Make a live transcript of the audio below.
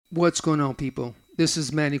What's going on, people? This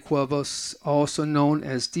is Manny Cuevas, also known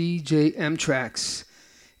as djMtraXXX,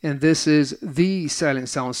 and this is the Silent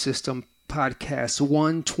Sound System podcast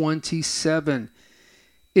 127.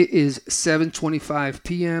 It is 7:25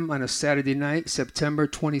 p.m. on a Saturday night, September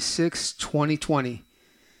 26, 2020.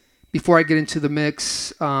 Before I get into the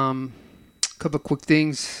mix, a couple of quick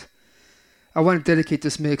things. I want to dedicate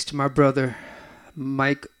this mix to my brother,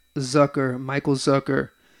 Michael Zucker,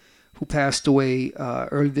 who passed away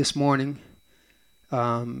early this morning.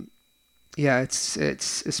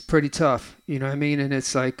 It's pretty tough, you know what I mean? And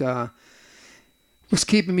it's like, what's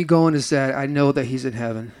keeping me going is that I know that he's in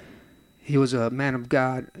heaven. He was a man of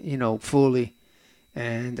God, fully.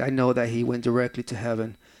 And I know that he went directly to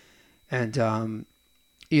heaven. And, I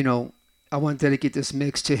want to dedicate this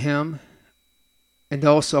mix to him. And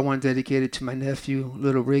also I want to dedicate it to my nephew,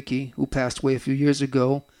 little Ricky, who passed away a few years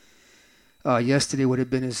ago. Yesterday would have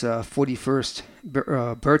been his 41st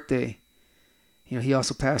birthday. He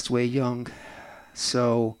also passed away young.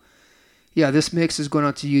 So, yeah, this mix is going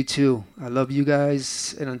out to you too. I love you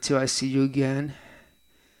guys, and until I see you again,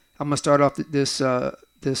 I'm gonna start off this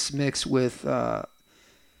mix with a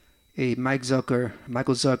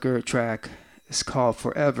Michael Zucker track. It's called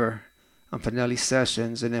 "Forever" on Finelli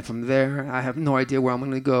Sessions, and then from there, I have no idea where I'm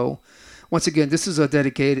gonna go. Once again, this is a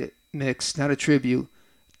dedicated mix, not a tribute.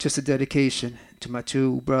 Just a dedication to my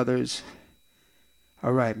two brothers.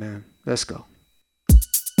 All right, man. Let's go.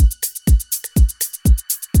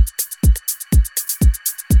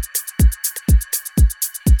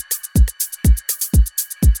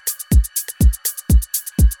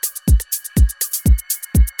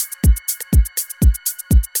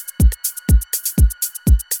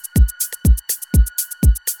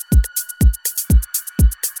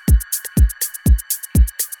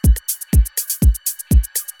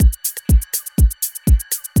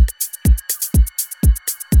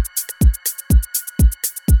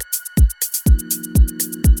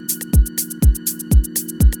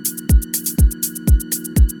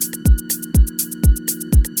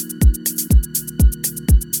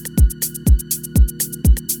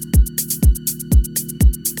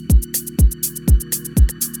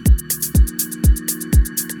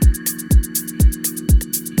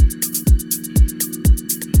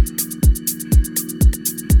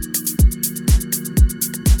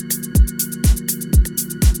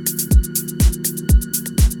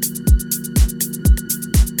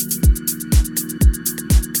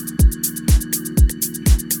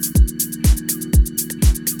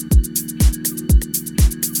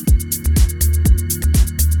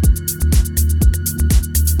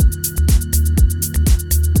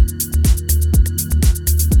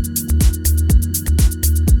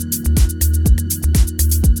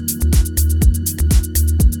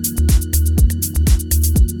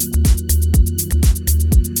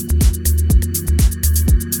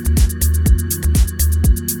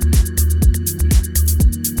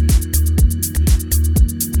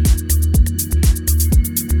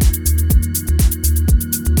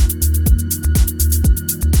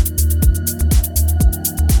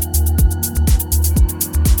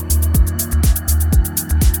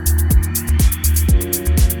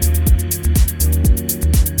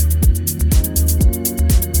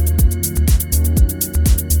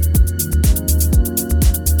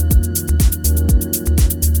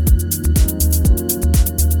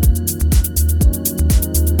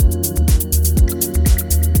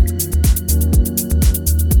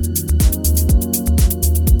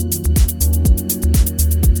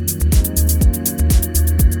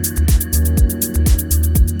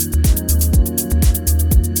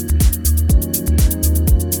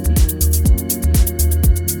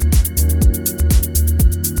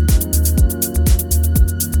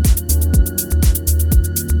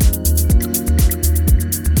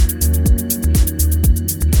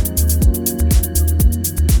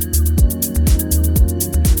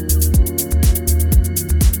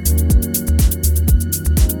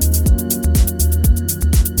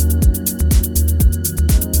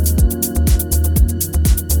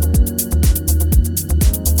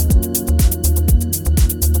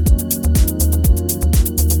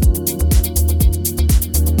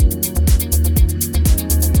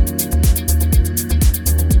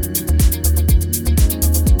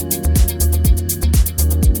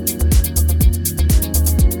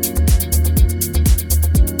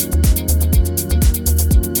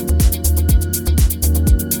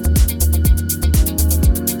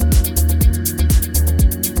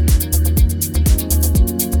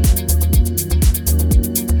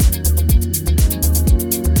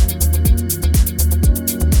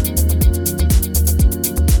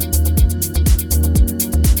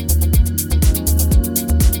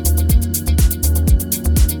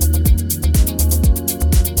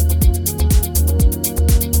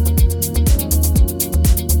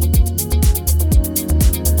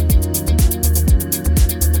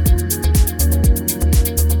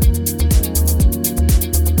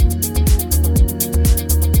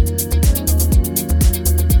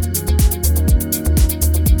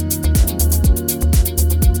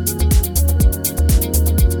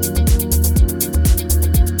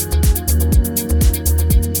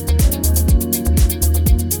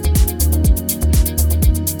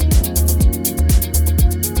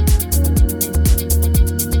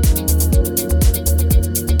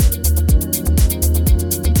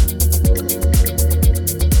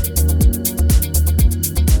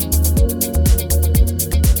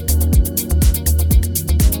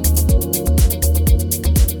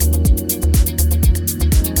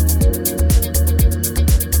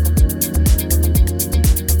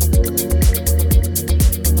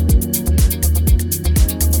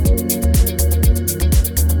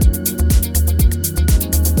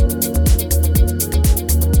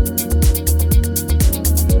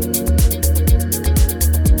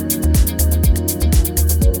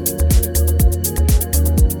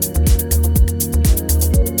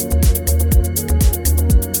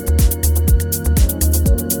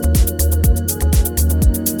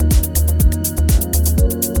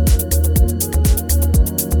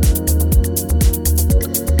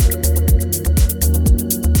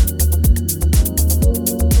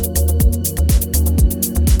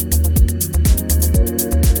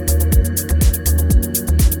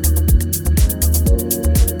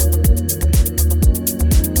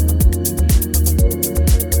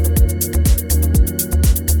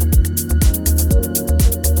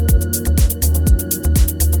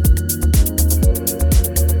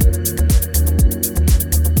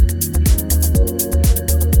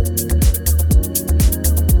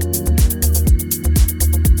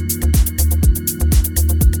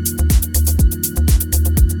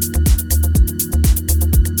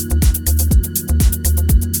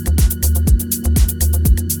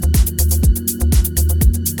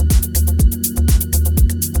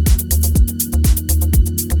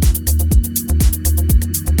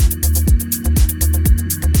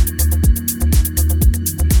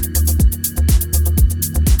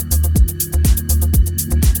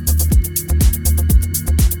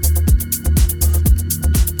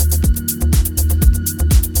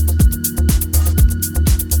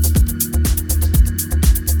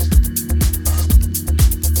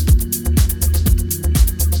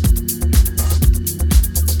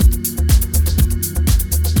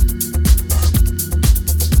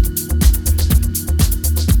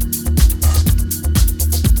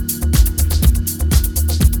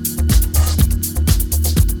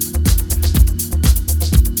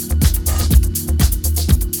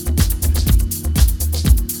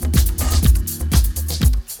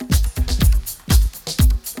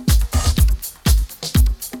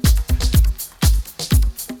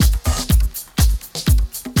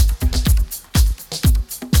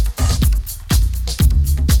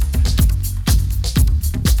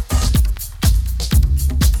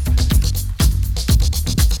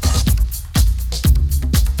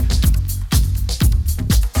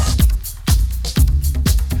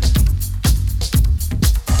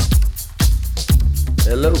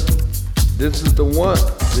 Hello, this is the one,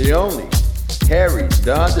 the only, Harry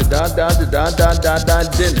Don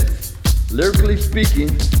Dennis. Lyrically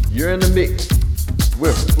speaking, you're in the mix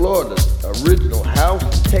with Florida's original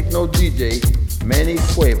house techno DJ, Manny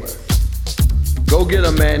Cuevas. Go get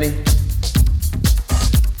him, Manny.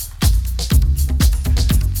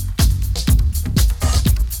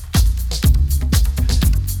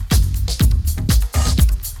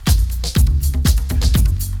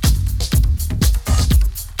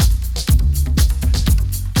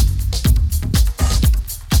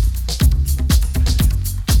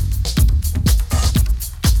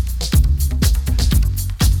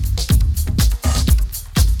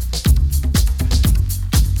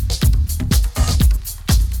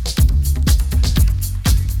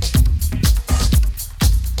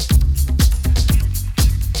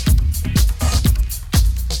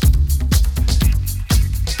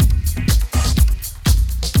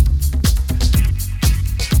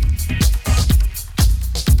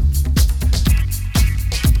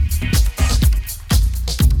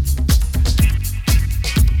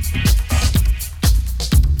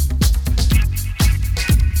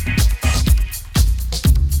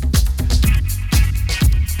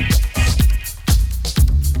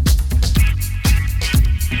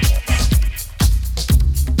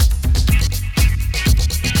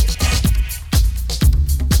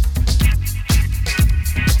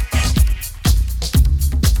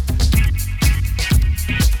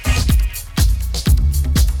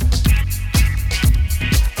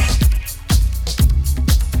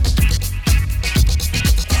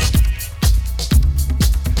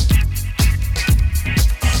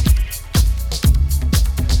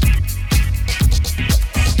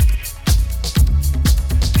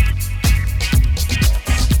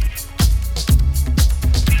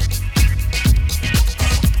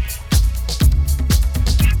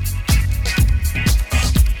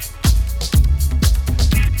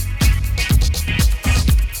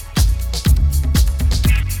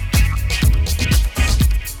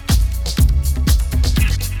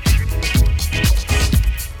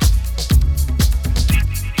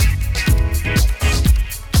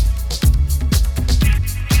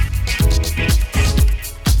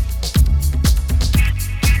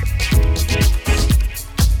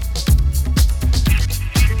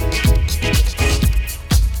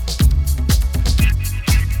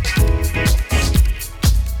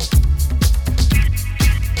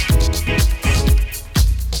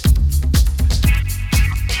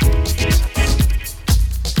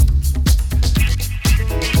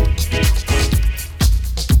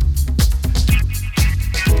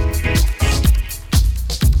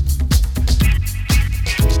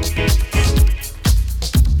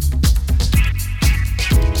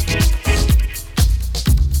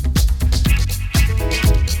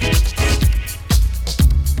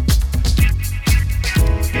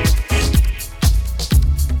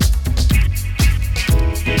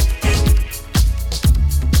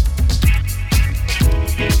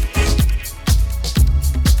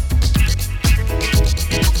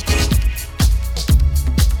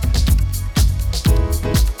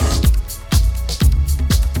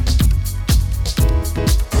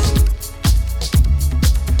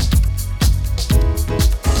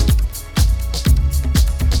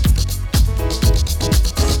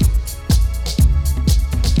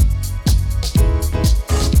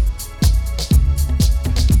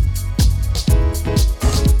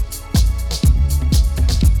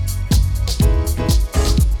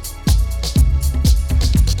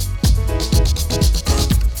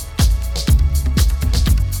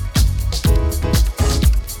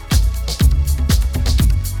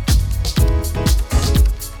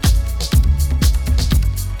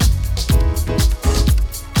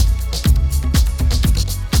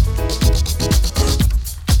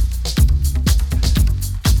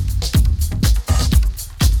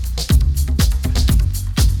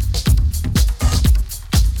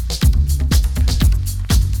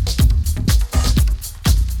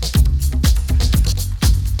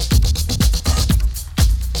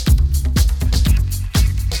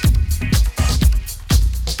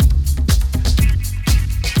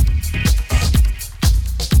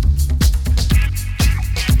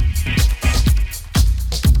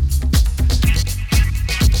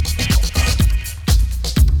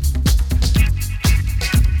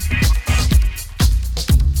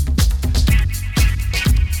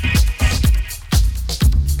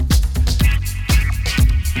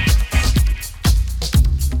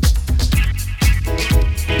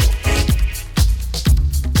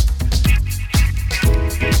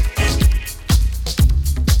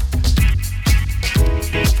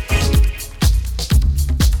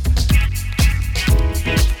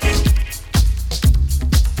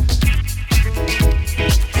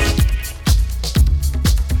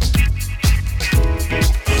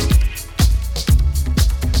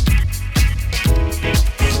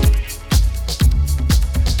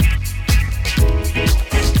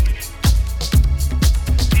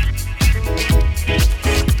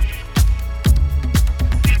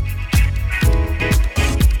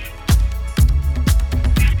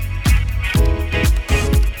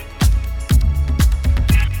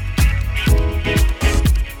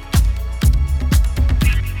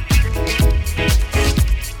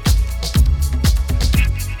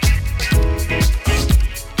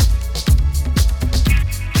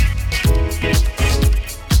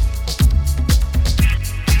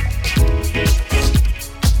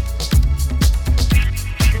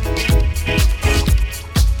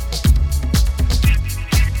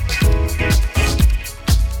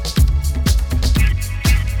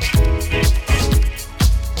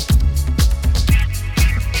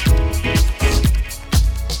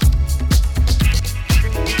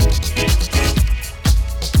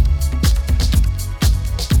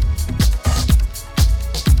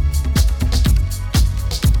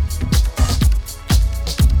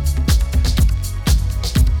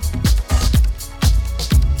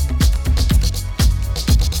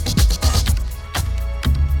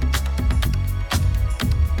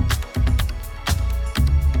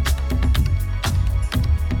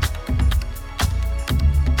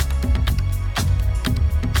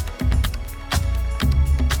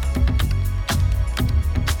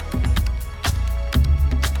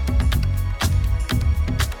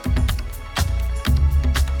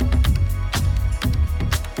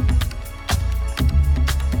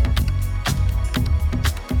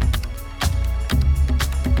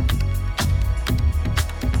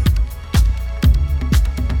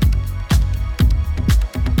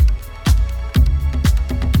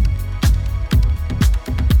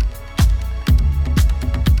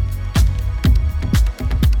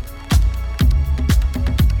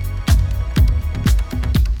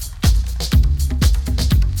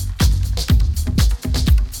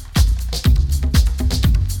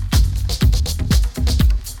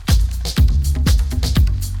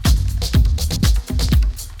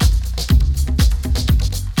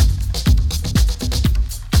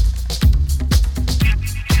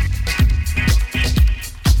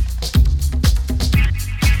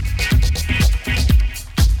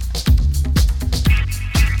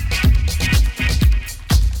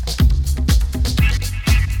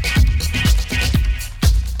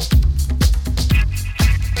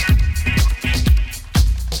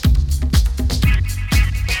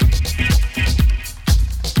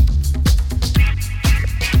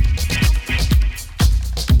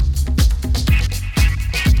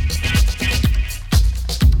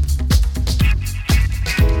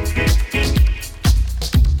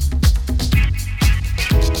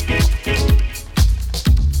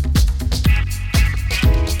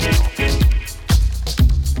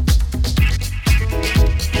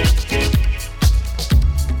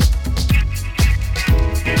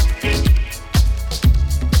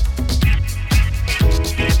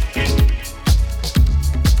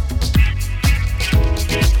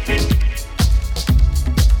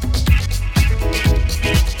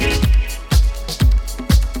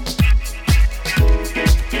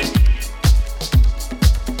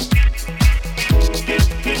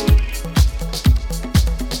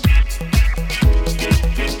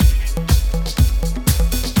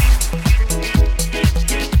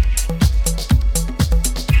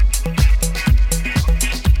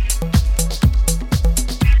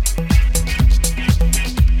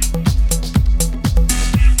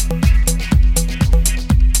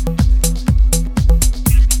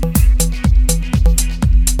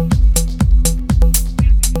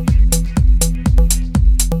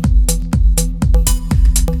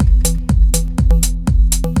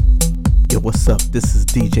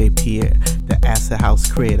 DJ Pierre, the acid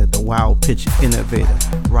house creator, the wild pitch innovator.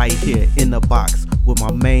 Right here in the box with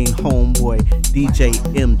my main homeboy, DJ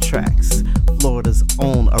M-TRAXXX, Florida's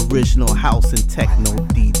own original house and techno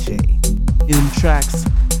DJ.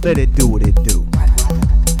 M-TRAXXX, let it do what it do.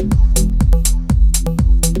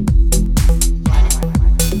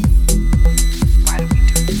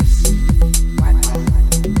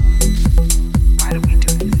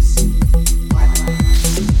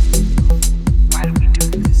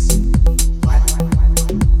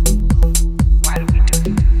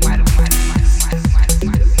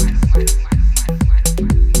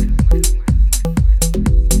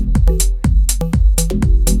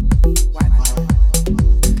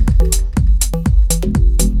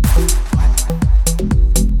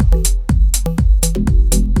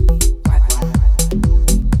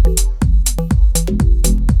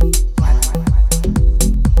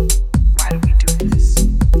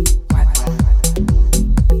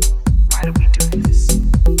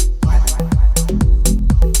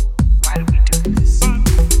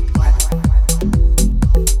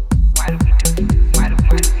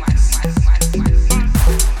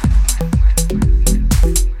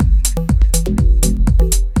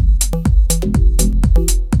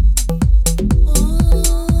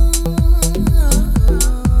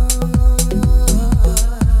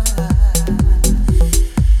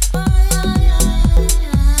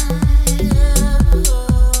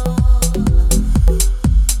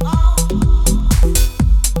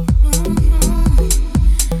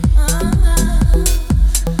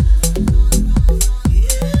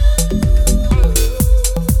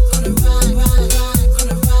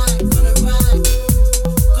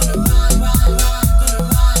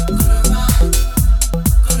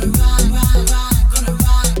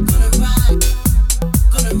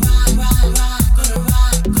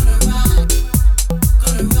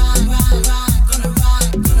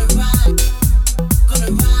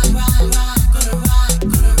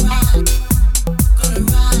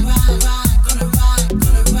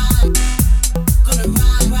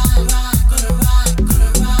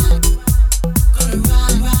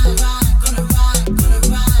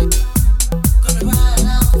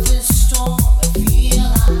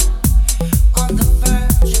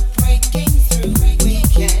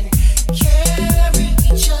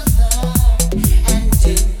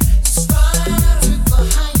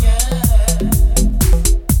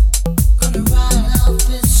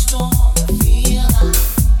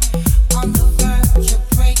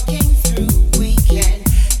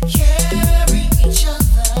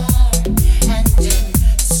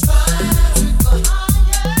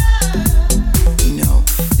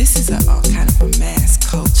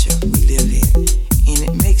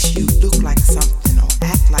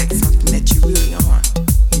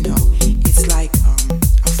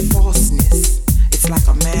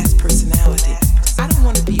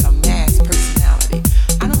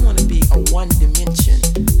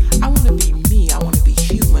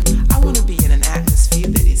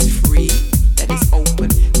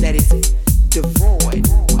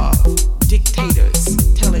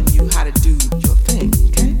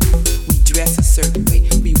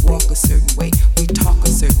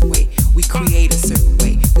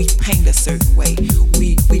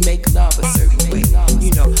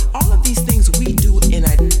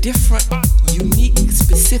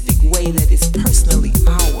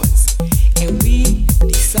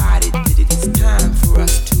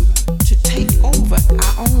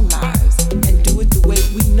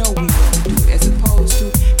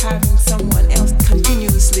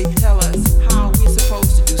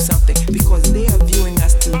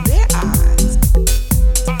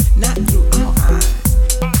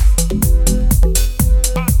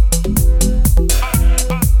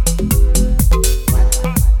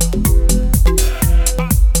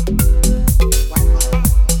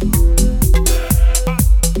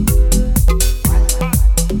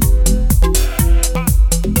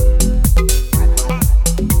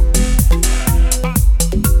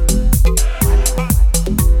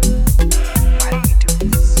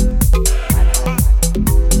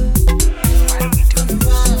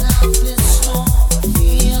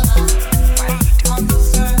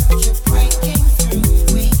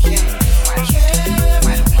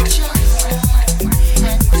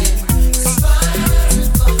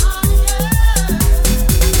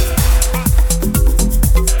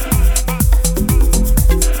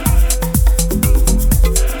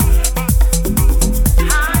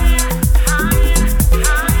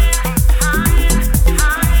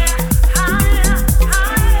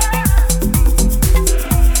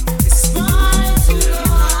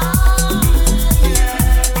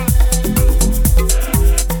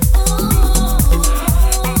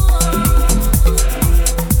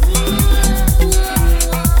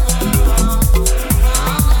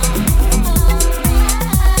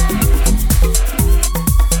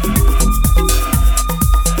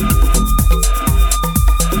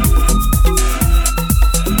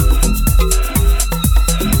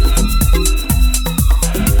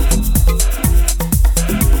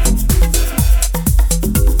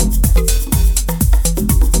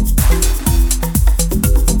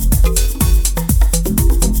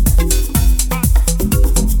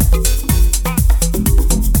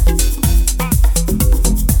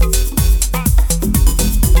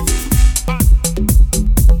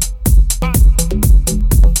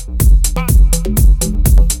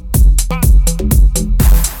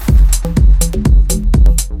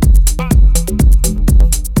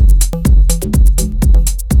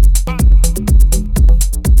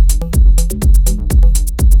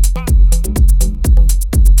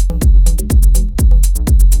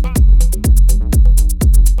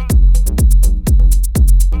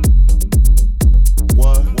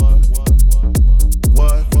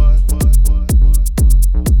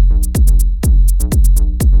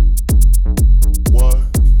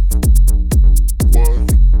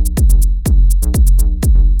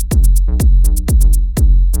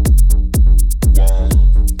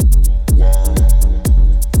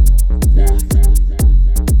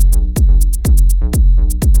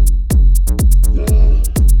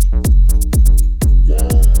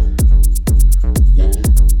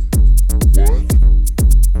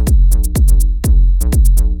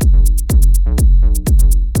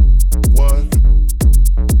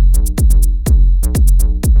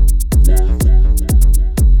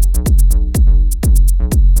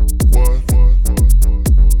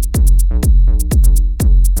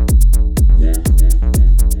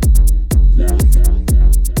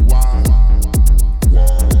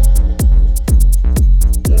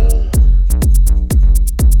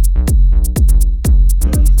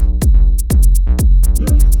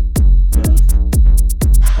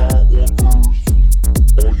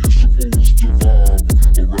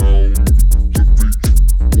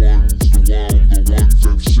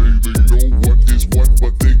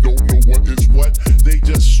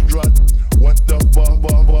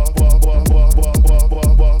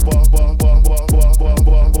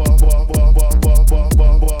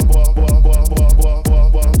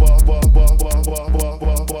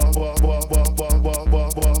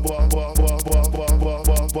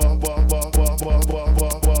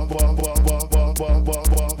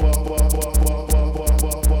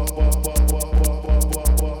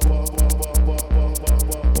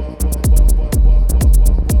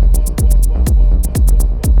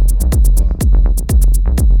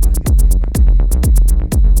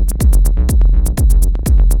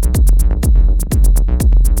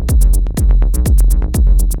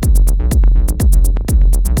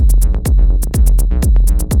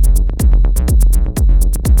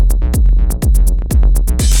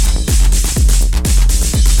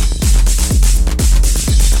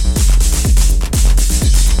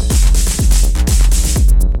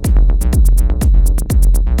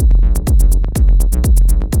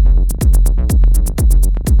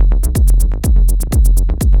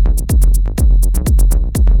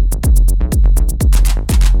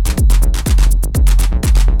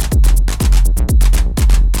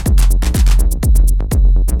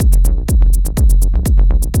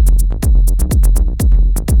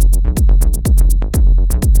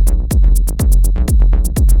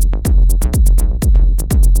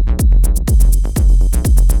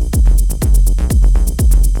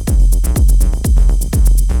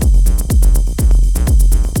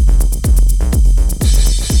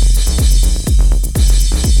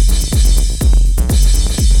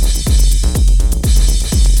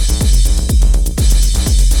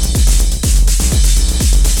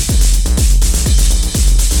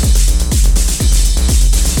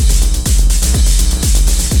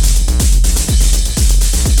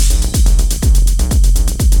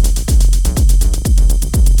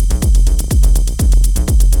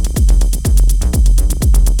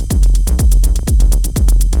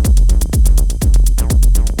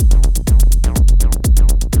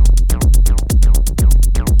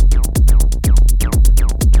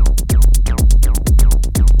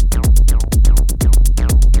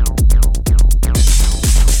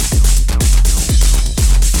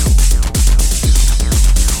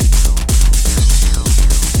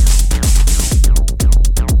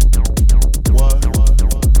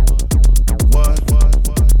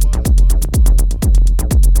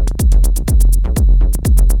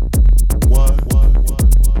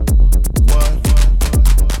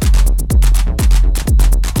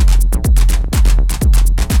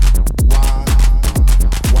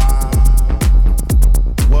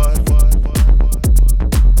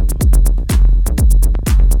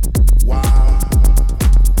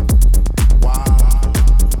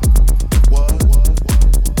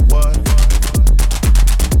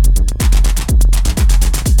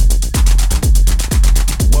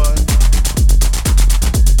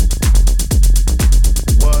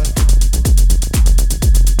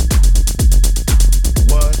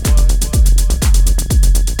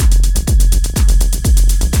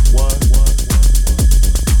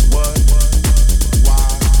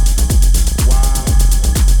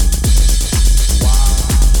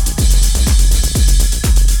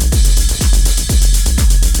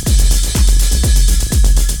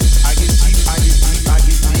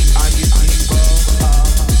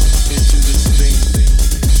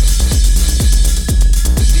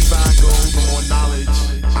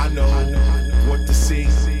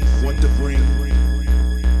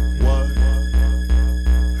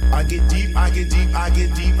 I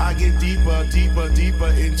get deeper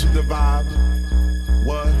into the vibe.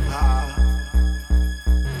 What?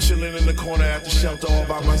 Chilling in the corner at the shelter all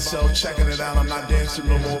by myself, checking it out. I'm not dancing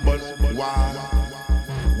no more, but why?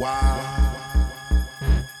 What?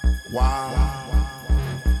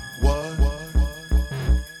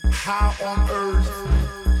 How on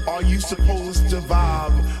earth are you supposed to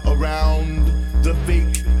vibe around the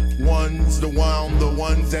fake ones, the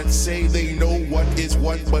ones that say they know what is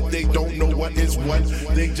what, but they don't know what is what.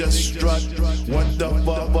 They just strut. What the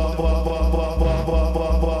fuck?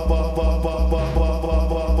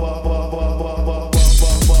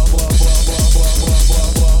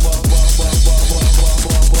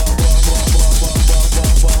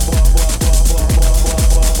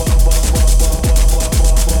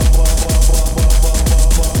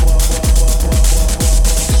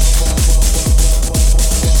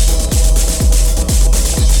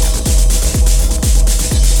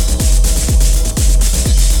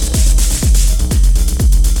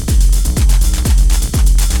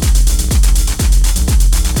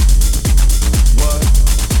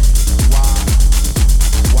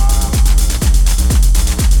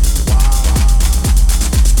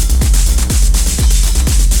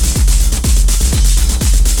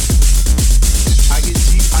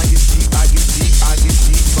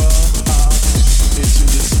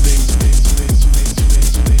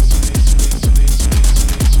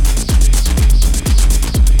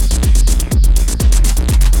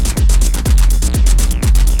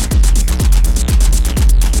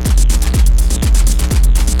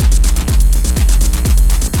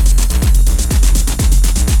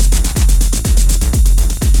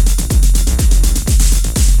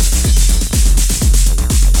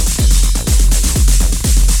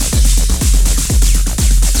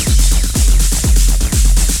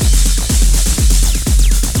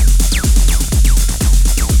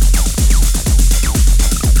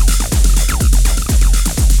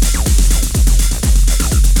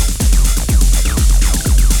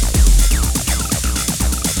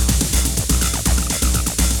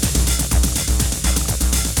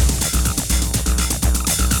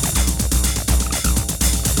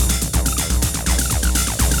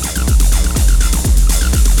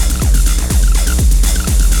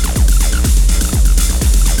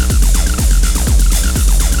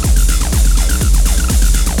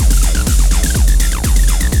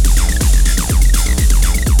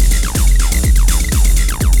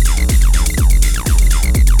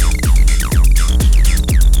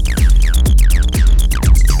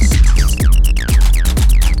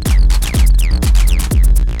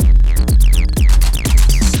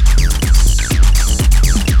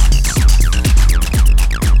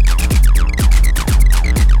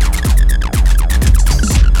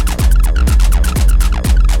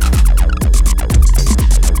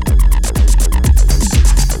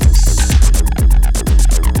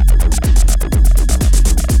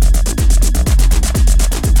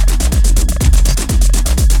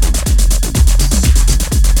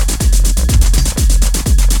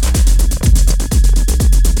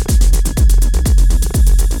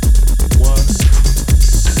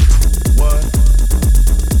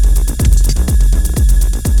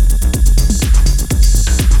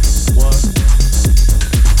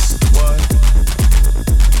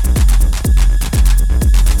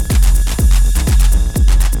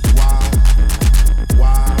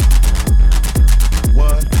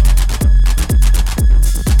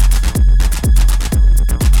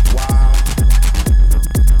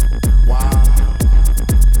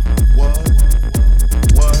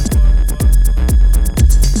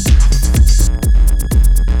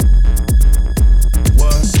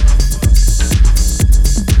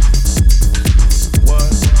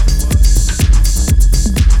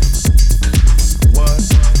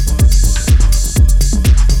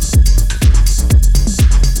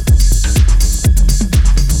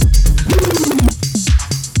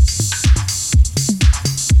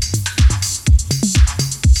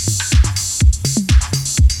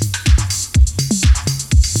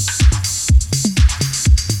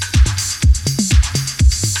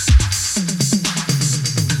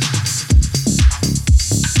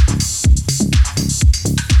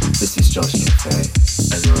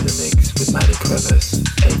 and you're in the mix with Manny Cuevas,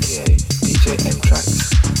 aka DJ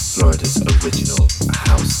M-TRAXXX, Florida's original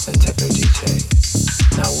house and techno DJ.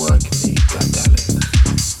 Now work me, goddammit.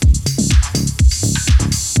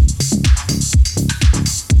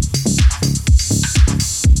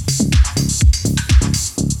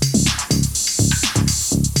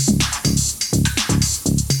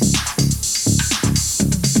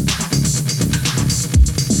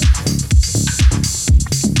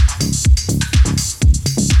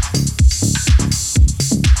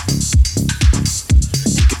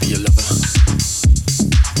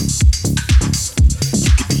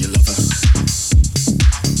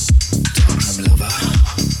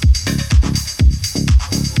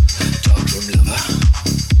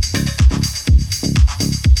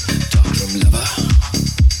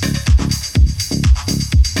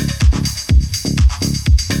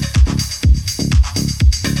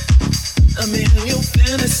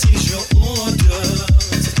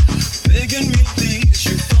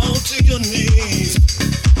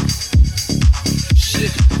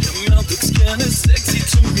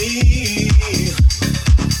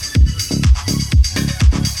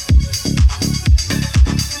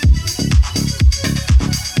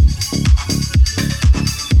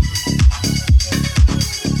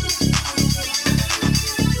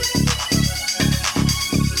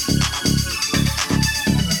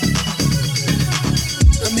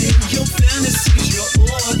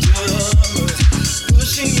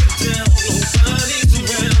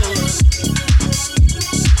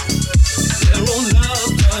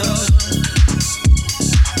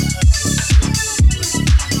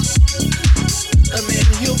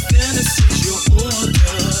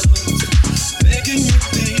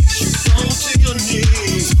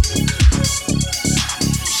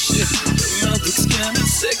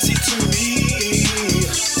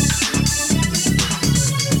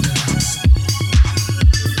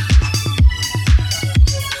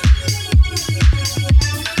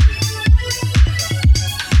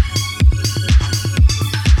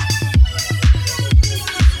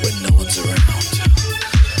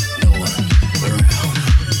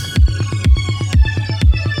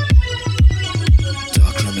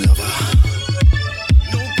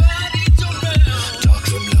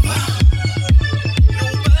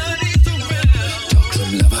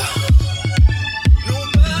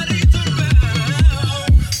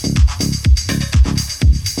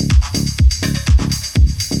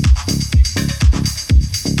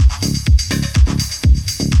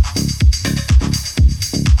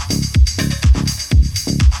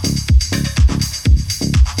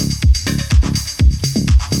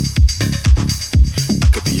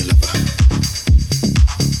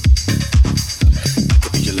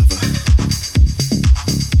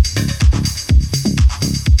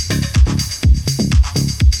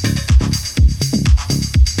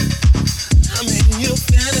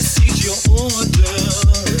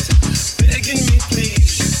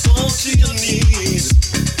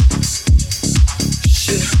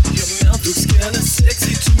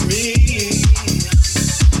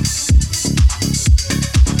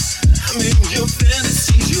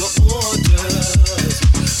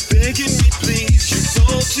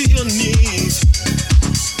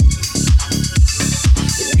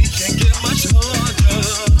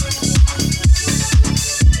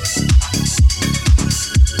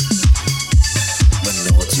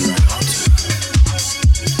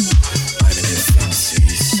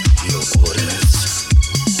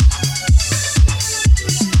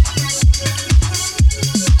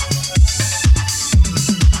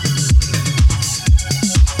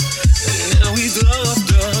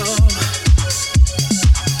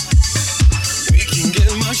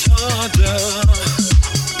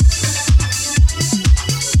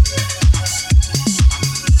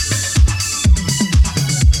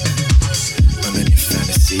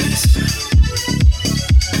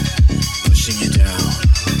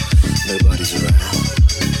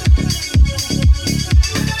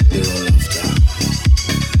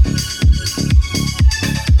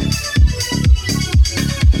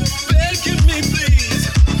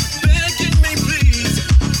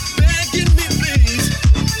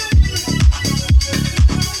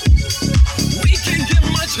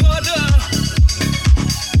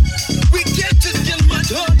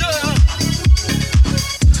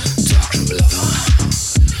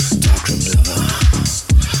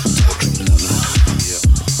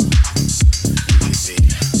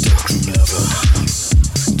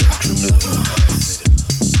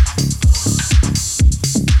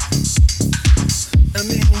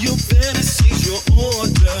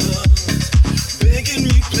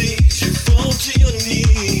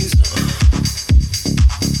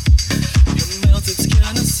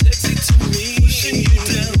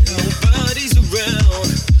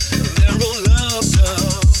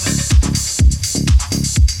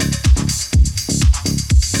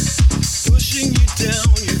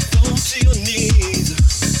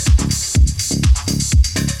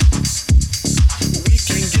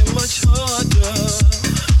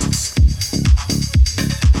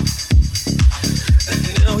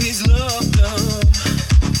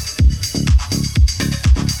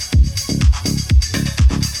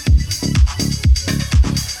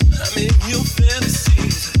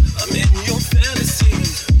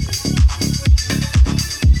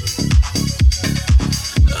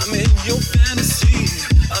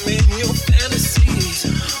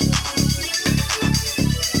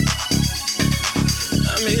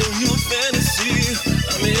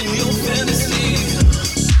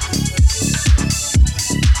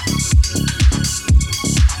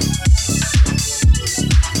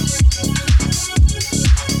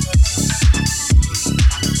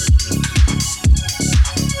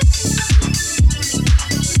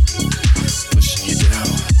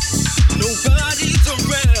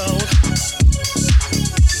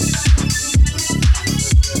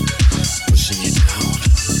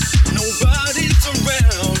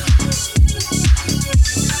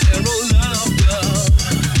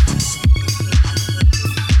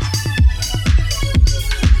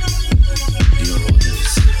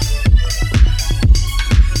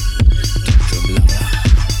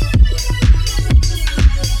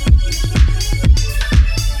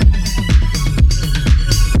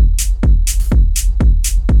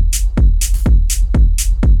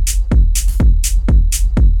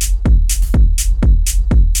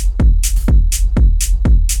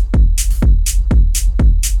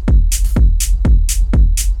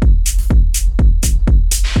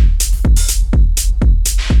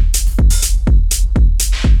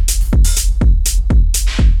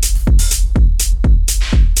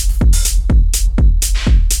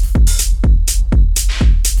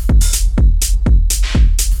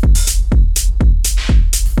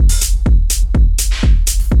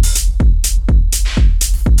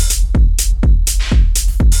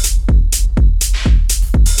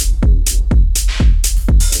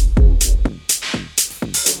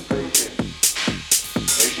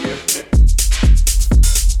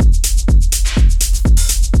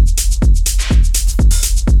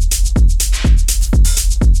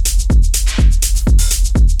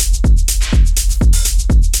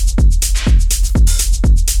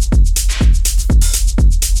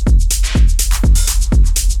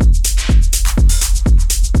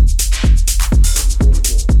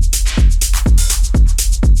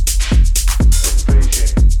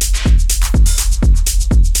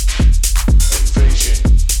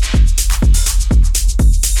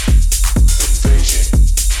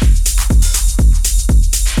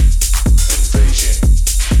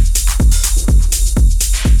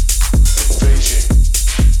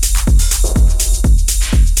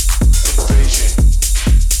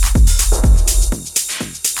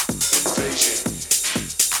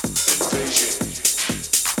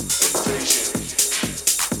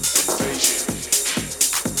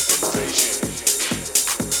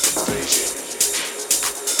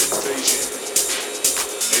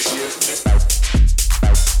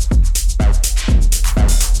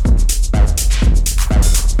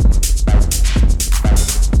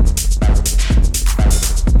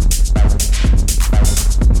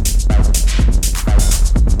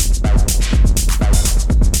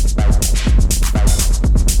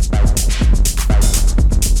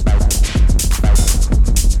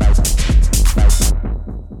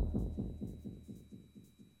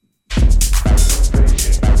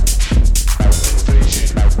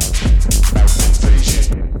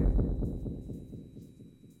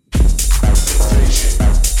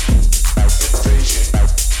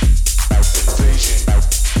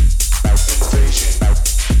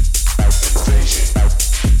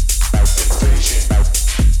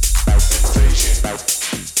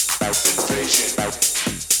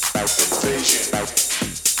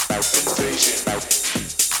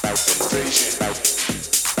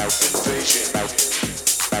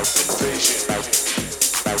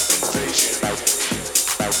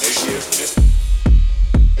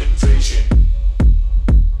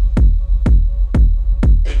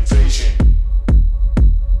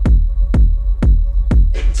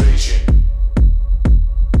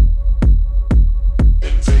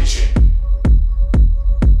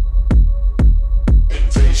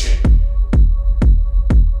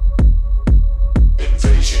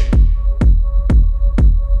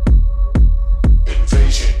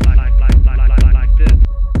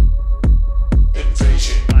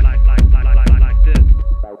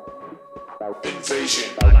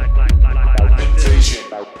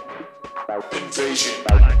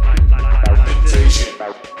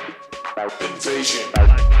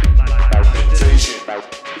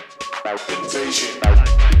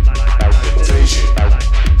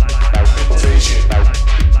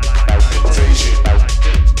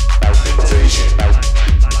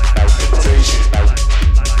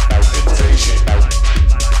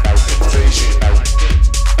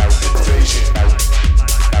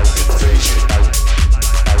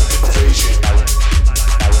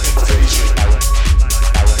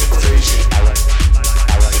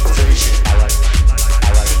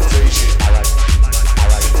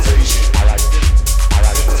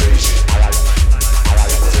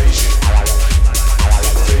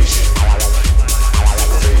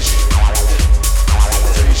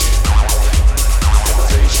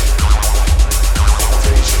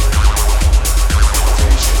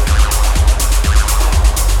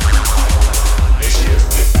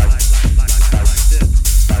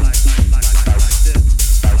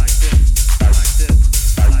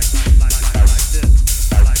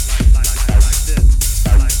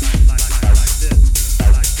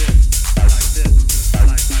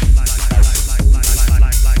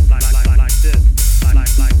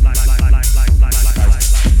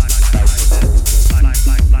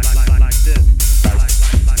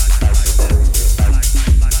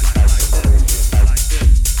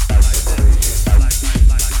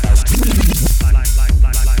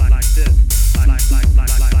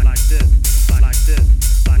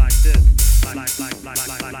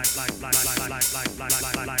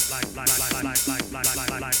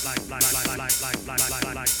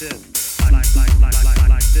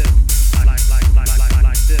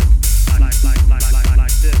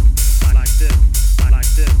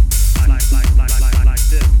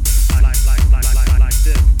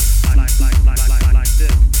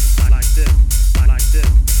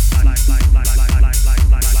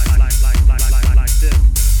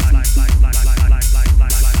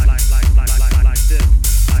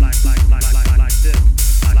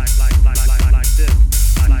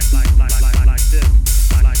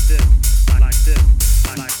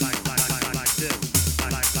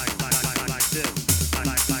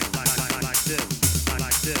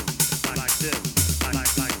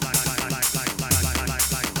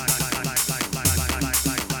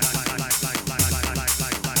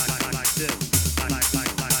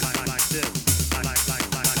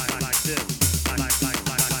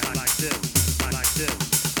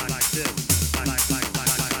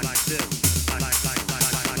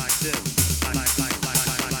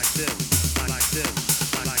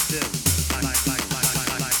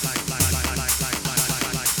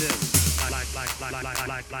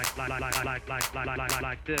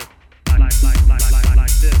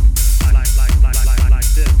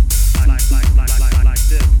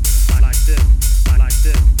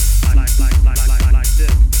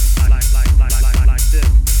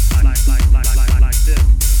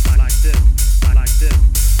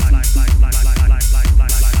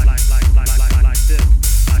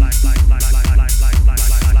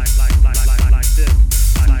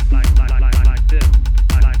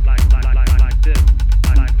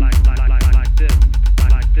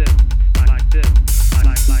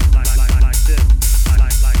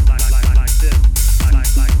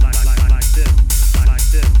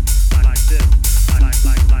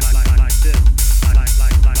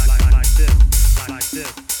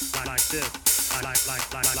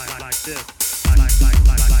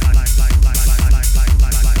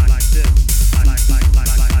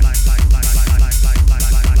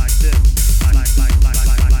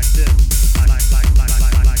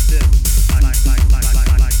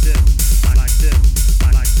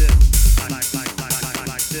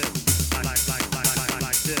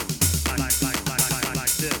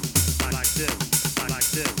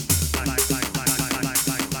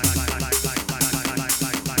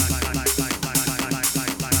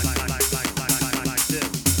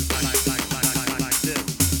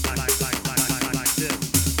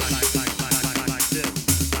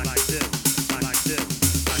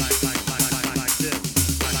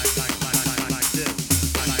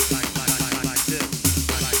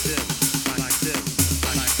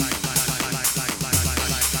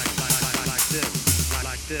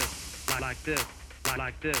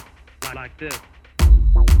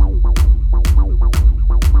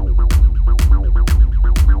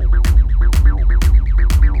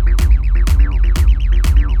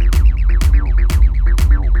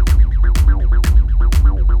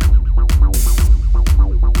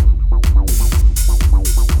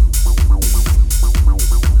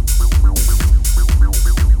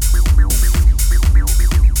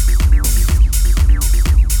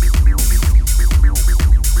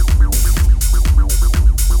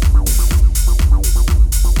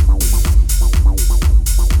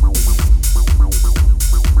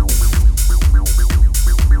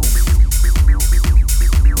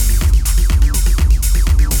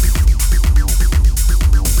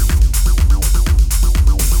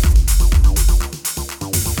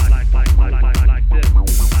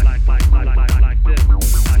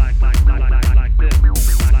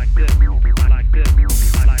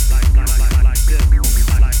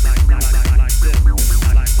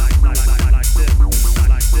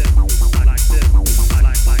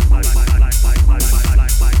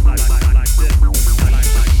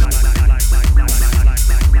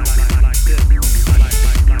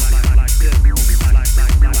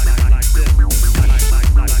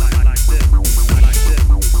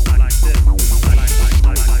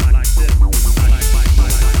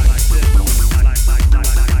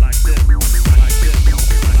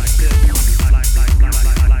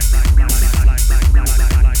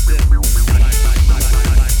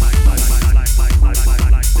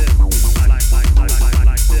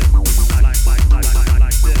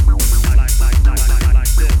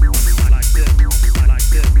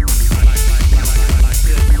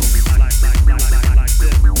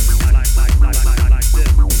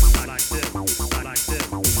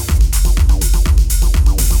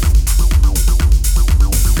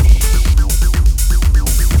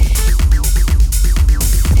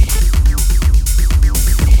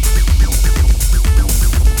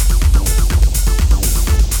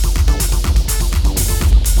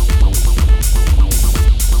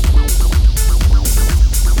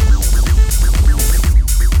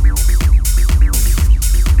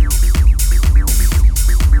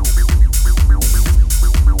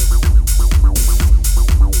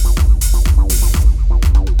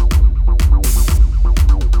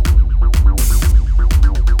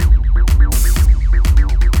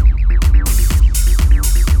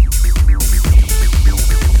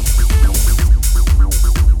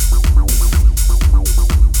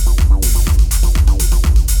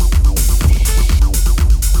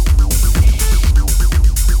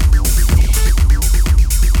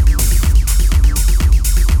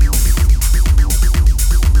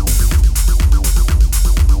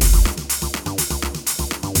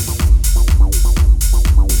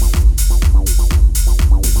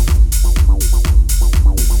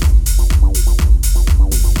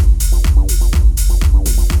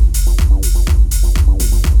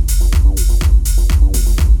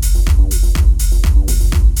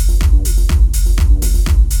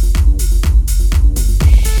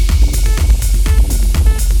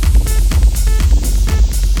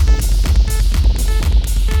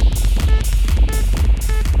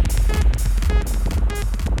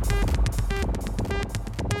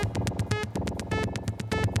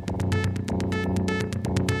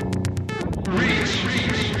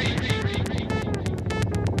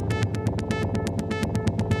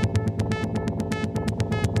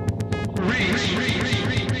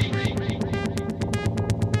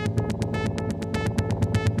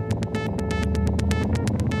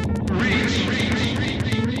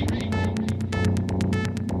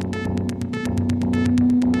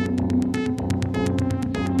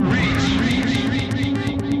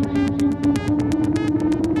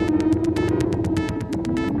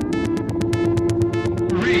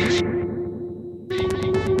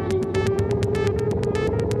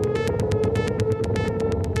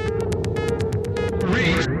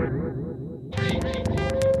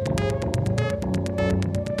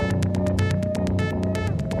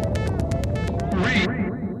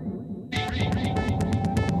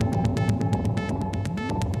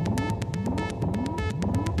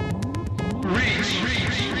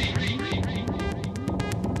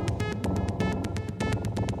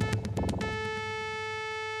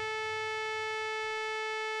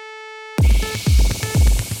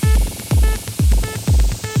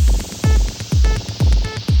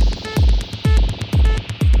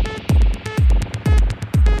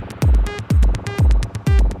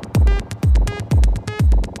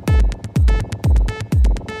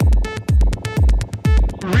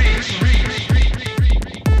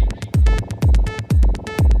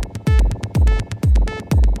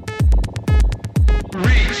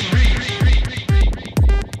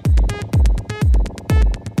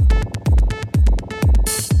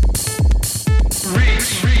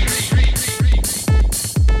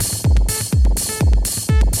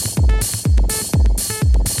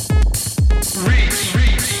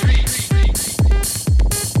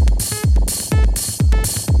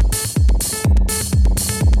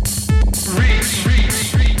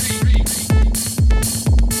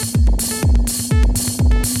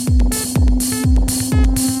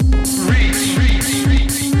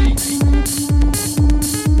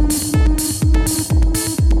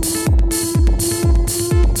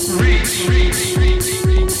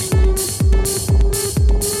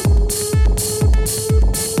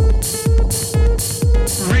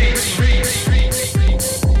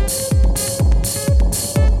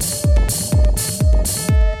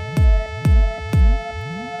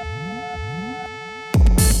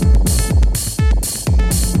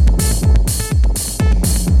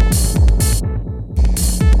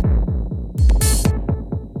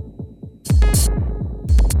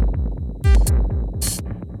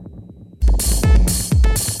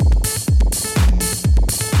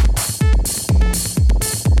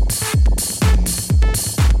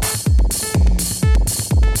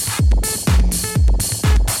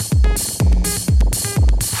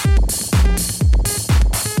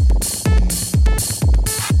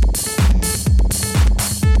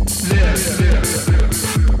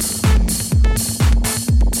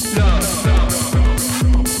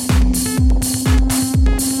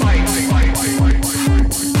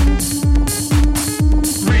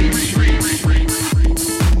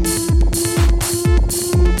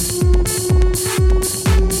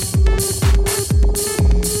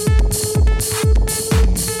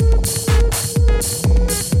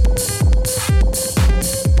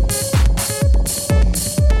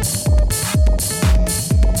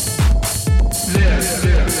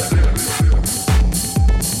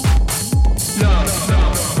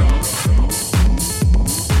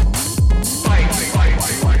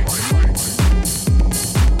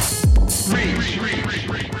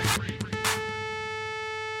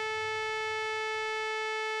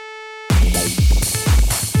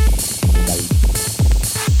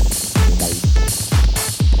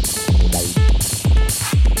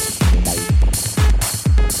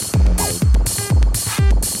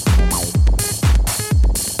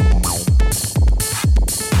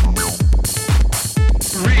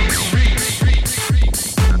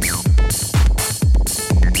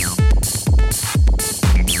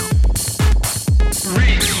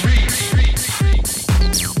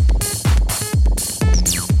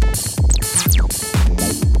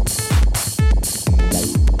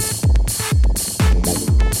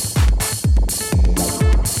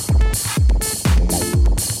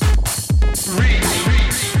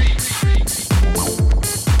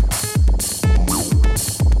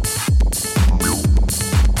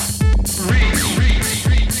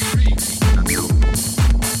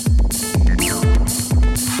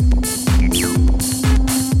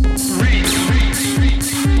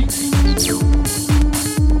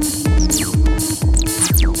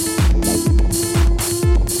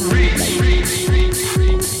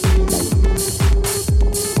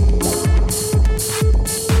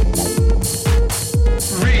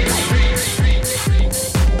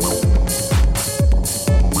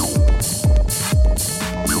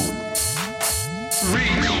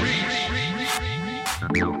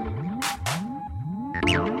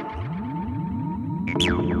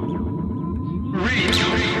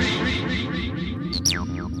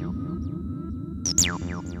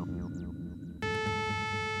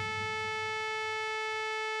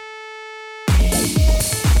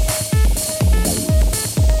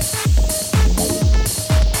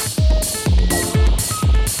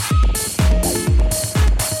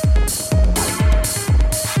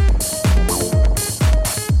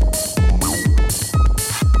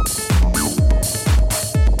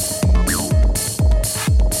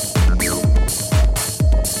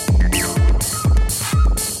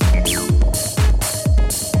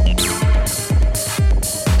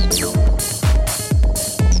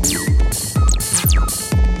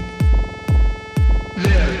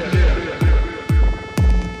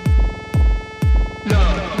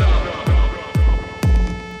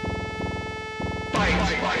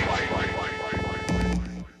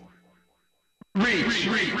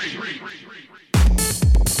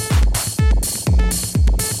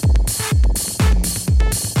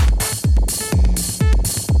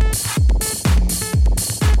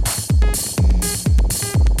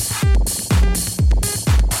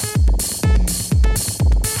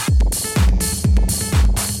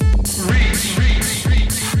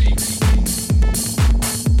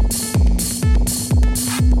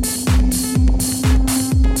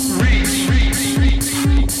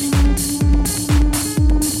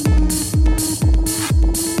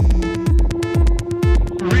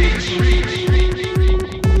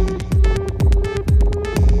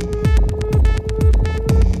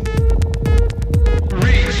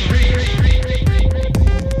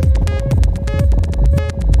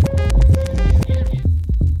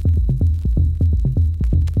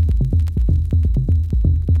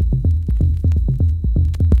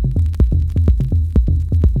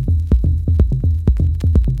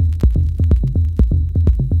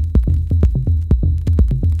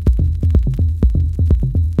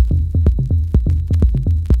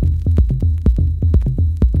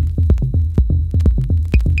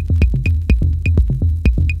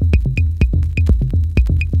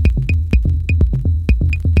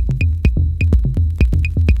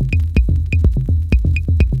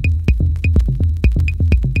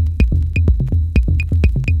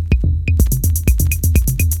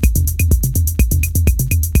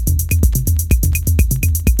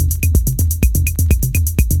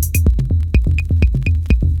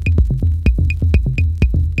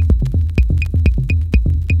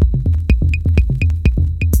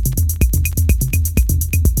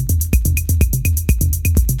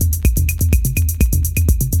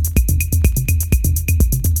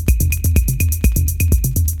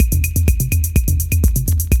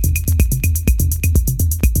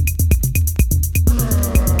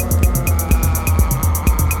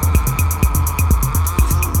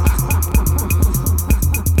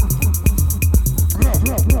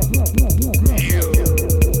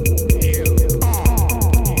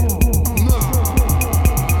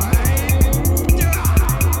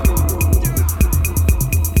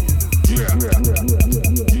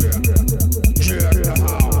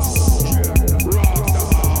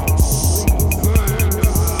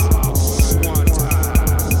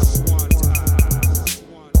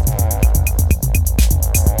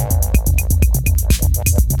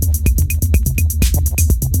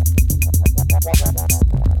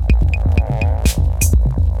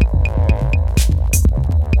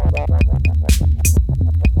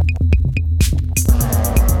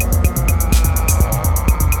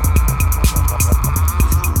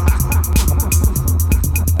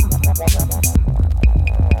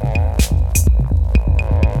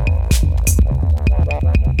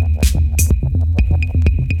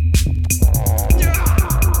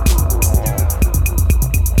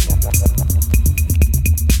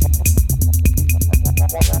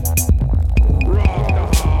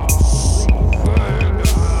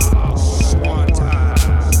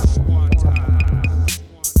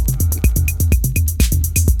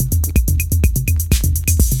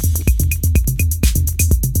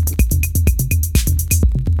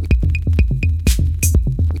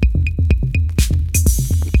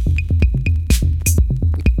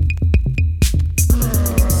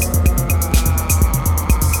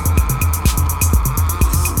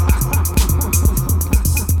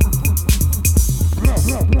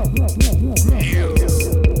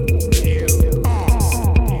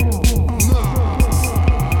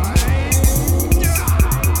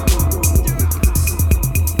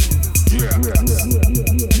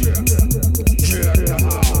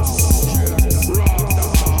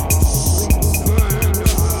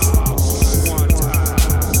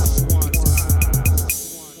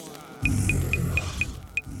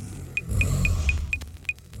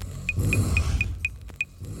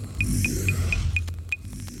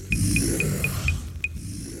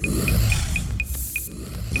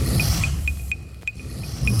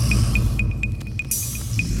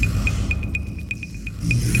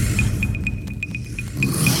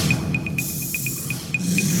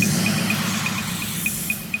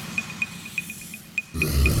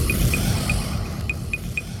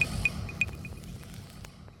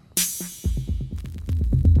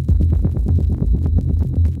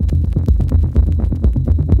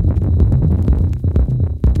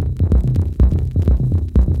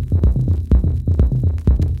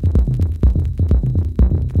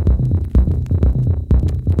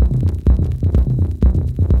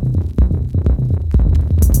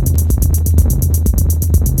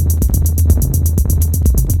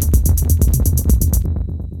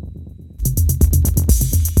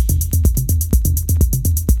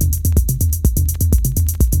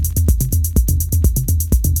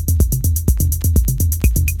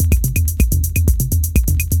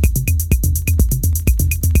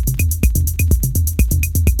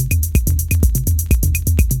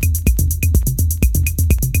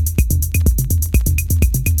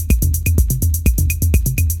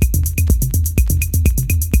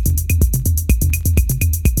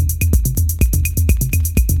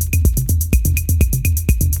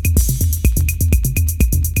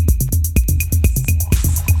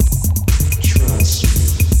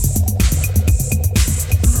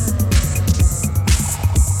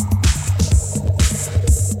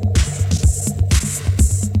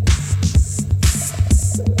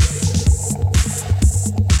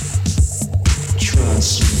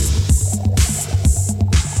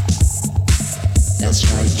 That's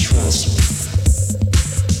right, trust me.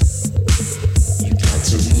 You got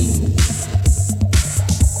to move.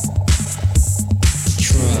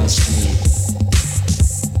 Trust me.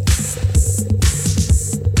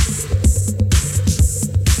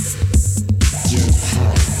 Get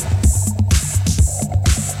high.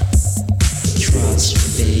 Trust me,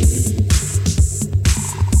 baby.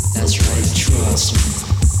 That's right, trust me.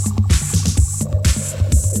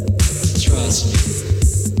 Trust me.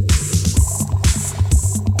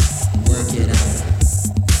 Work it out.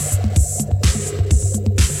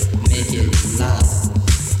 Make it live.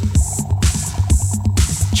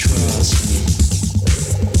 Trust me.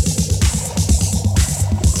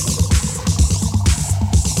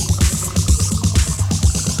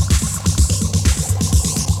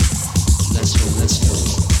 Let's go, let's go.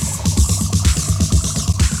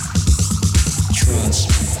 Trust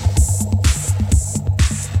me.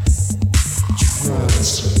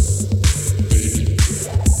 Trust me, baby.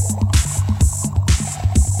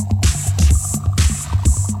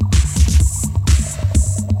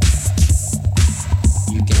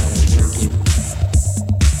 You gotta work it.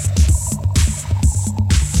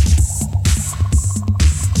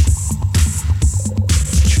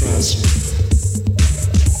 Trust me.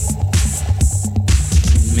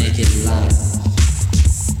 Make it live.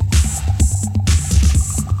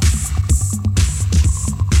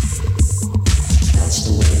 That's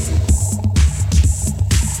the way.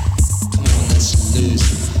 Come on, let's lose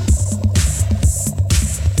it.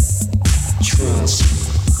 Trust me.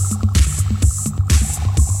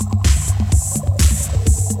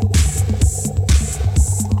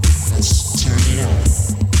 Let's turn it up.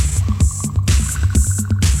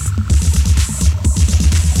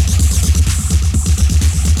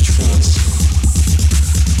 Trust me.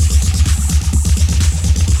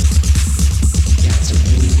 You got to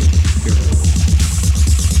move it, girl.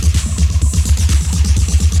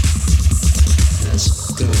 Let's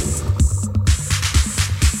go.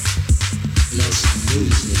 Let's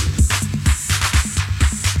lose it.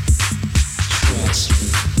 Trust me.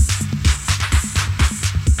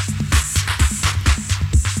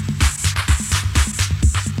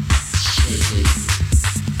 Shake it.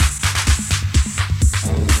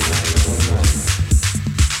 Alright, alright.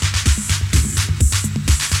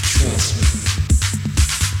 Trust me.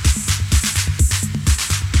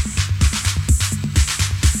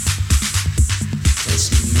 Let's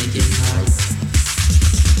make it hot.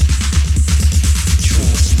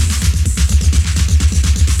 Trust me.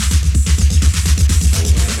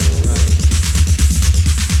 Alright, alright.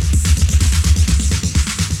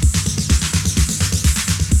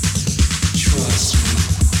 Trust me.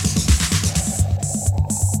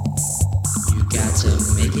 You got to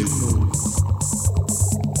make it move.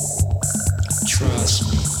 Trust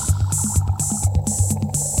me.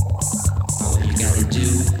 All you gotta do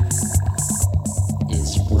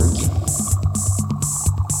is work it.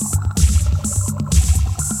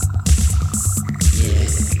 Yeah,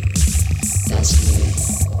 that's the way.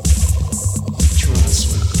 Trust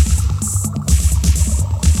me.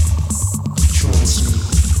 Trust me.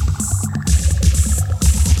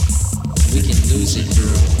 We can lose it,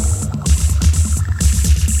 girl.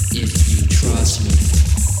 If you trust me.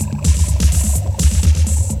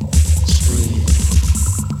 Scream.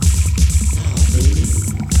 Oh, baby.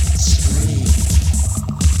 Scream.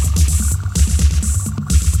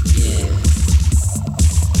 Yeah.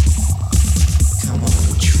 Come on,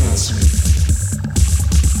 trust me.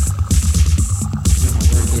 Gonna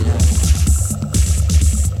work it out.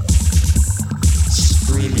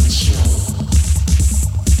 Scream and shout.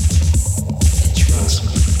 And trust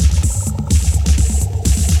me.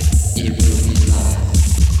 It will be live.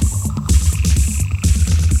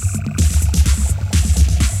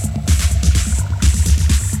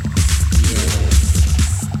 Yeah.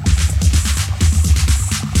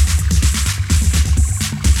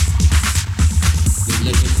 We're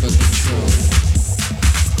looking for control.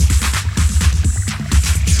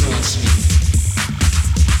 Trust me.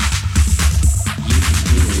 You can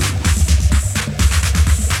do it.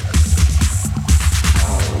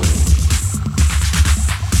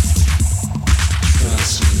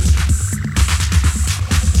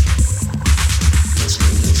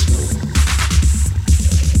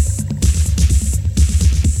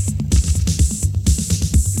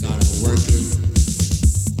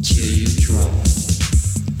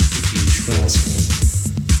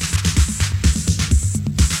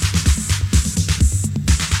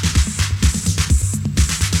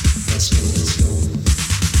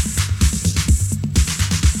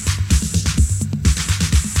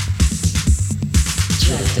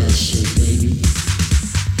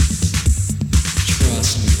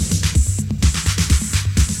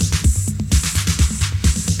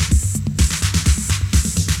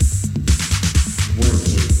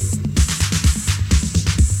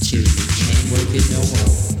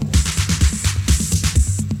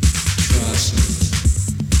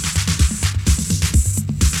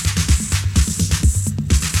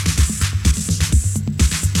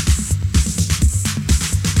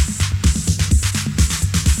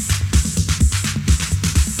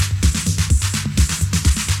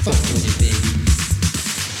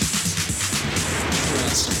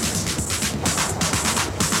 Trust me.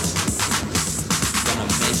 Gonna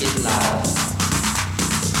make it loud.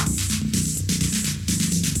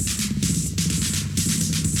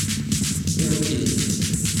 Work it.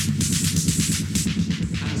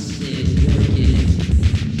 I said work it.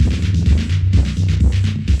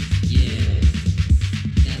 Yeah,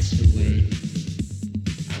 that's the way.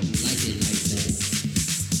 I like it like that.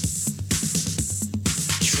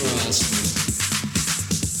 Trust me.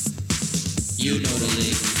 You know the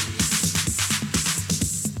lick.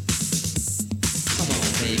 Come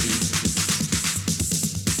on, baby.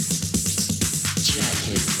 Jack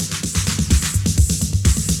it.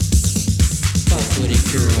 Fuck with it,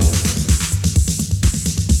 girl.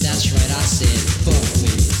 That's right, I said fuck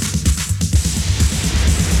with it.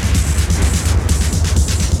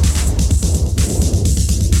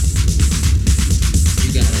 You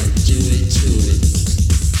gotta do it to it.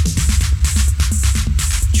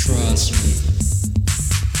 Trust me.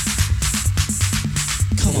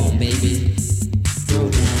 Come on, baby. Throw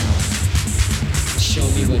down. Show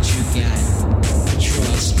me what you got.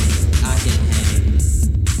 Trust me, I can hang.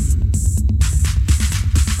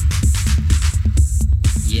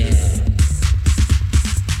 Yeah.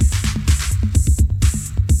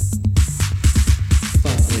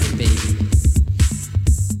 Fuck with it, baby.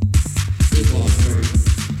 It won't hurt.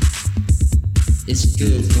 It's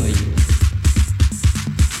good for you.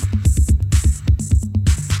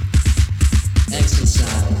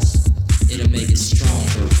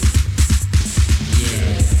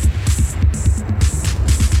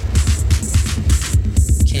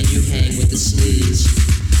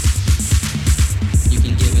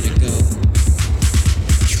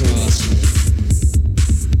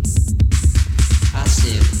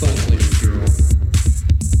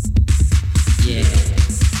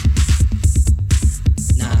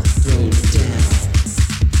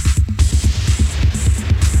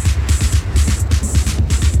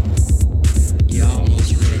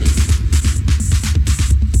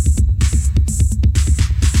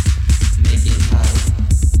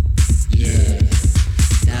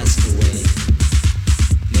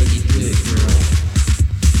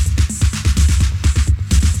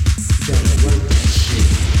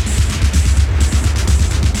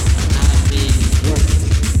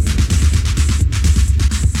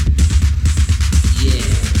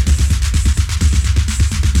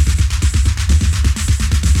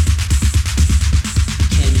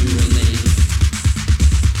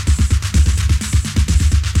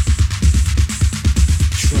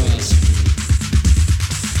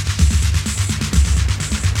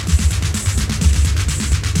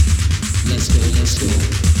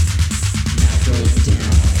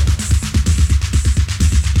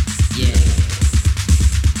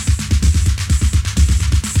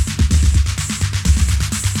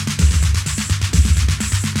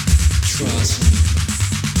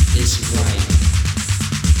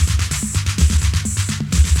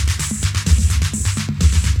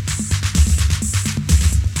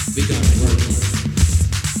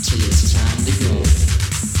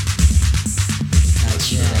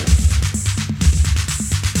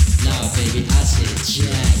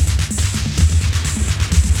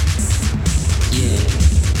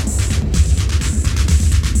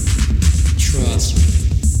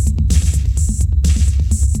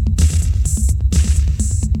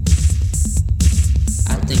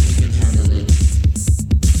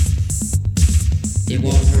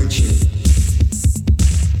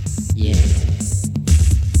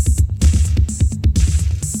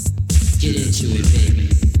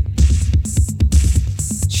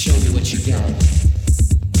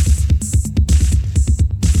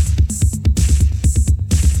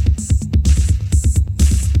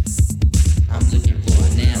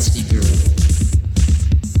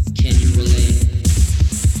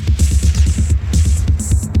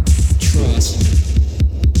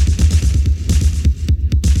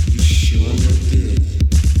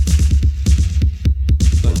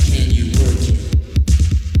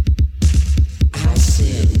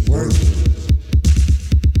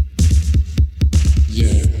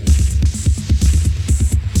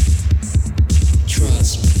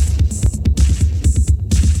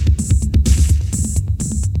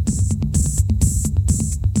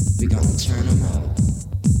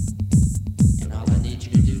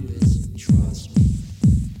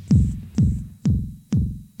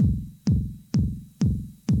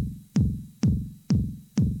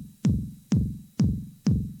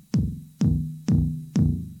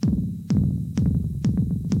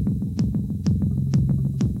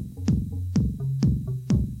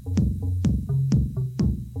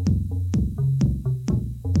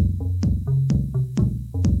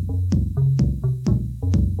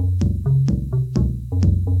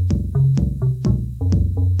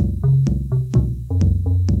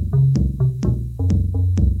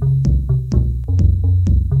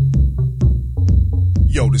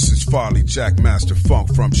 This is Farley Jack Master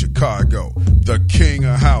Funk from Chicago, the king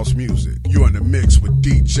of house music. You're in the mix with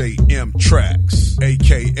DJ M-TRAXXX,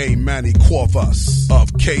 aka Manny Cuevas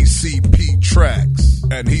of KCP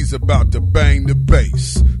Trax, and he's about to bang the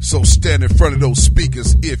bass. So stand in front of those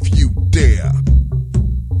speakers if you dare.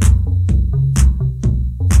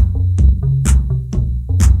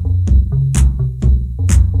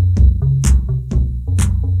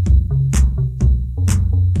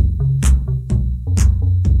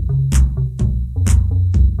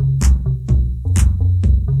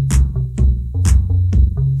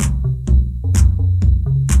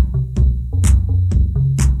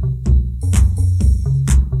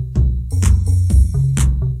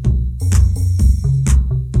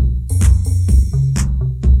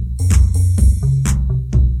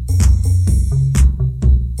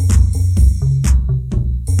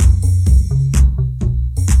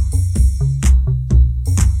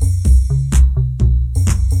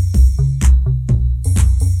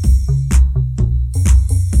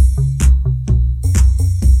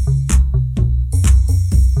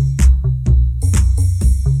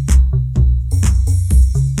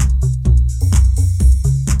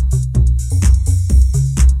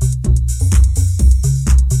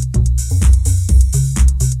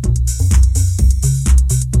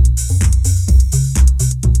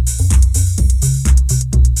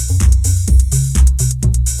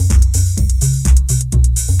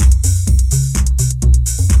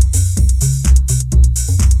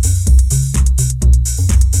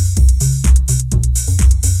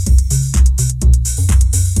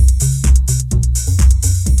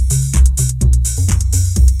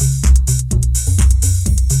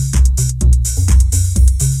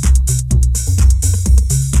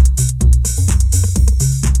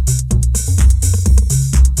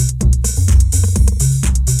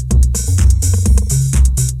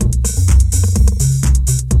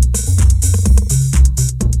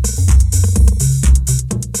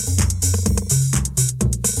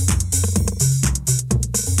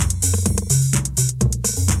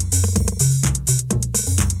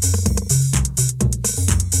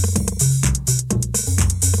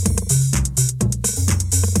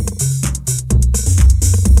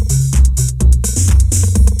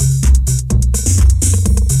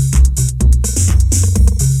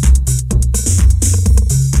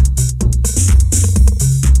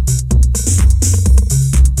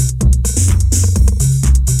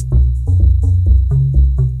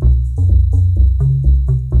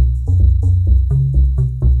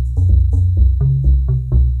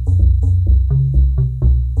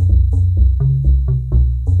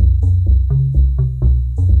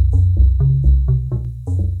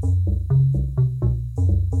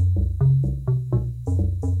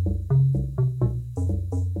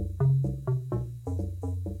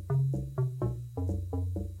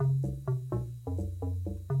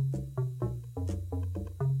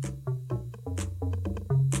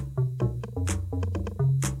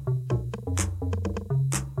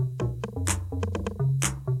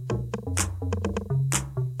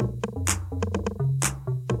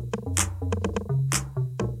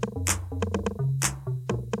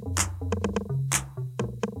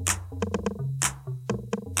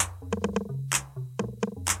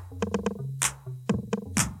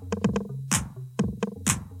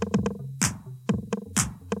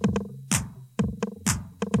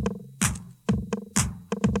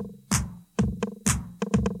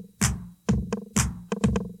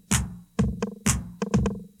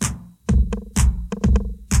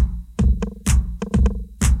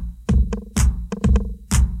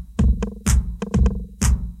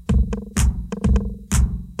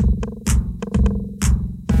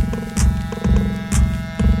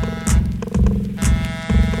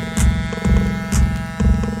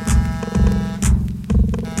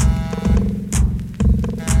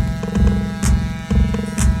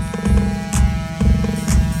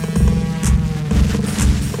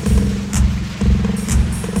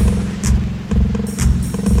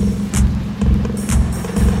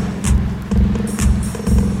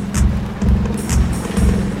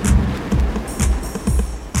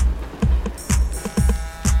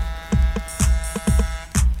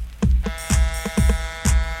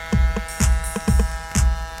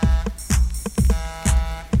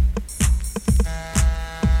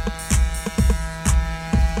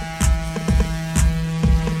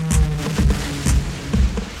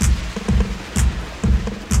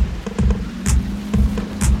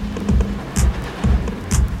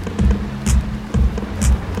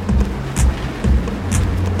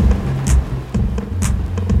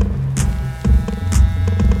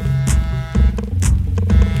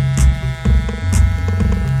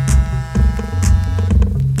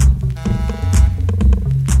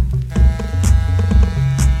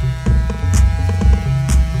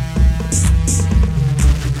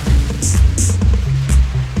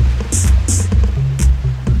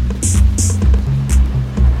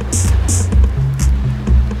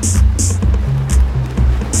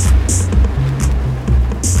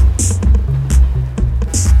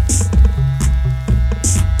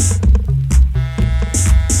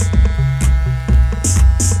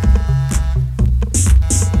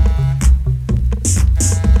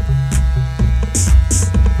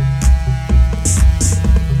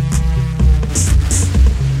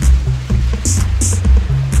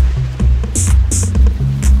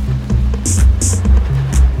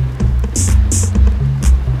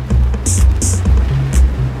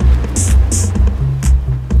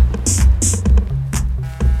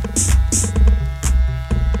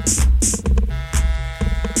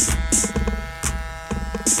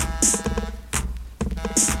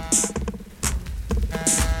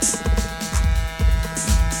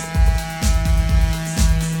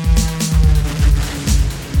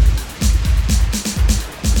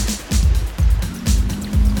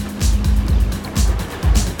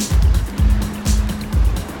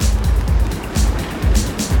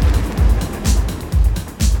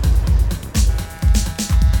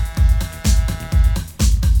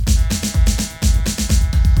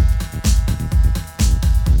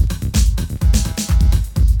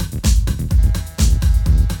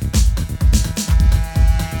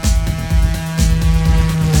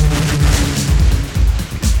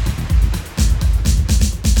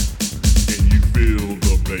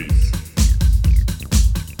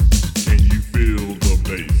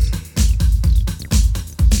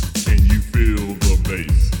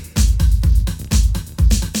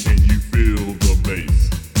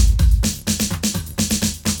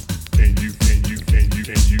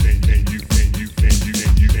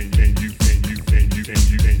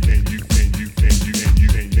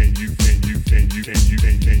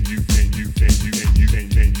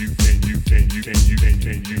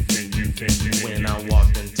 When I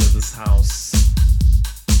walked into this house,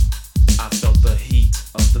 I felt the heat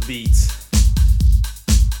of the beat.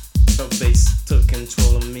 The bass took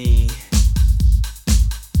control of me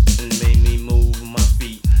and made me move my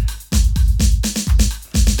feet.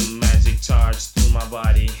 The magic charged through my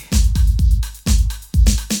body.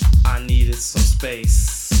 I needed some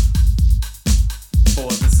space, for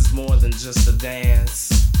this is more than just a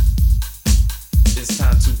dance. It's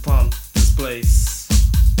time to pump this place.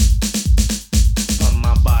 Pump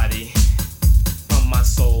my body, pump my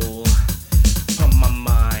soul, pump my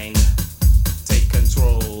mind, take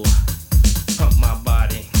control. Pump my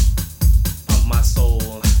body, pump my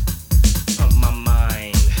soul, pump my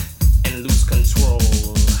mind, and lose control.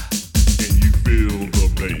 Can you feel the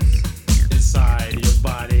bass inside your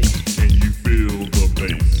body? Can you feel the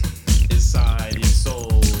bass inside your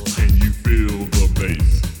soul? Can you feel the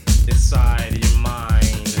bass inside your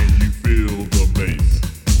mind? Can you feel the bass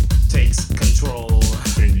takes control?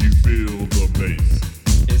 Can you feel the bass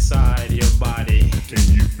inside your body? Can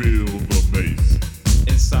you feel the bass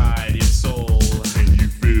inside your soul? Can you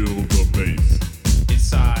feel the bass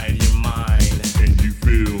inside your mind? Can you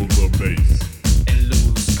feel the bass and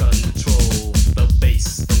lose control? The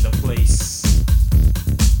bass in the place,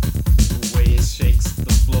 the way it shakes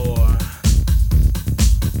the floor,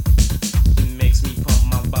 it makes me pump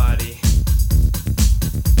my body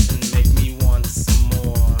and make me want some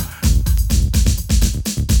more.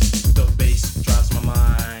 The bass drives my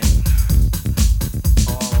mind,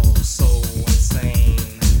 oh so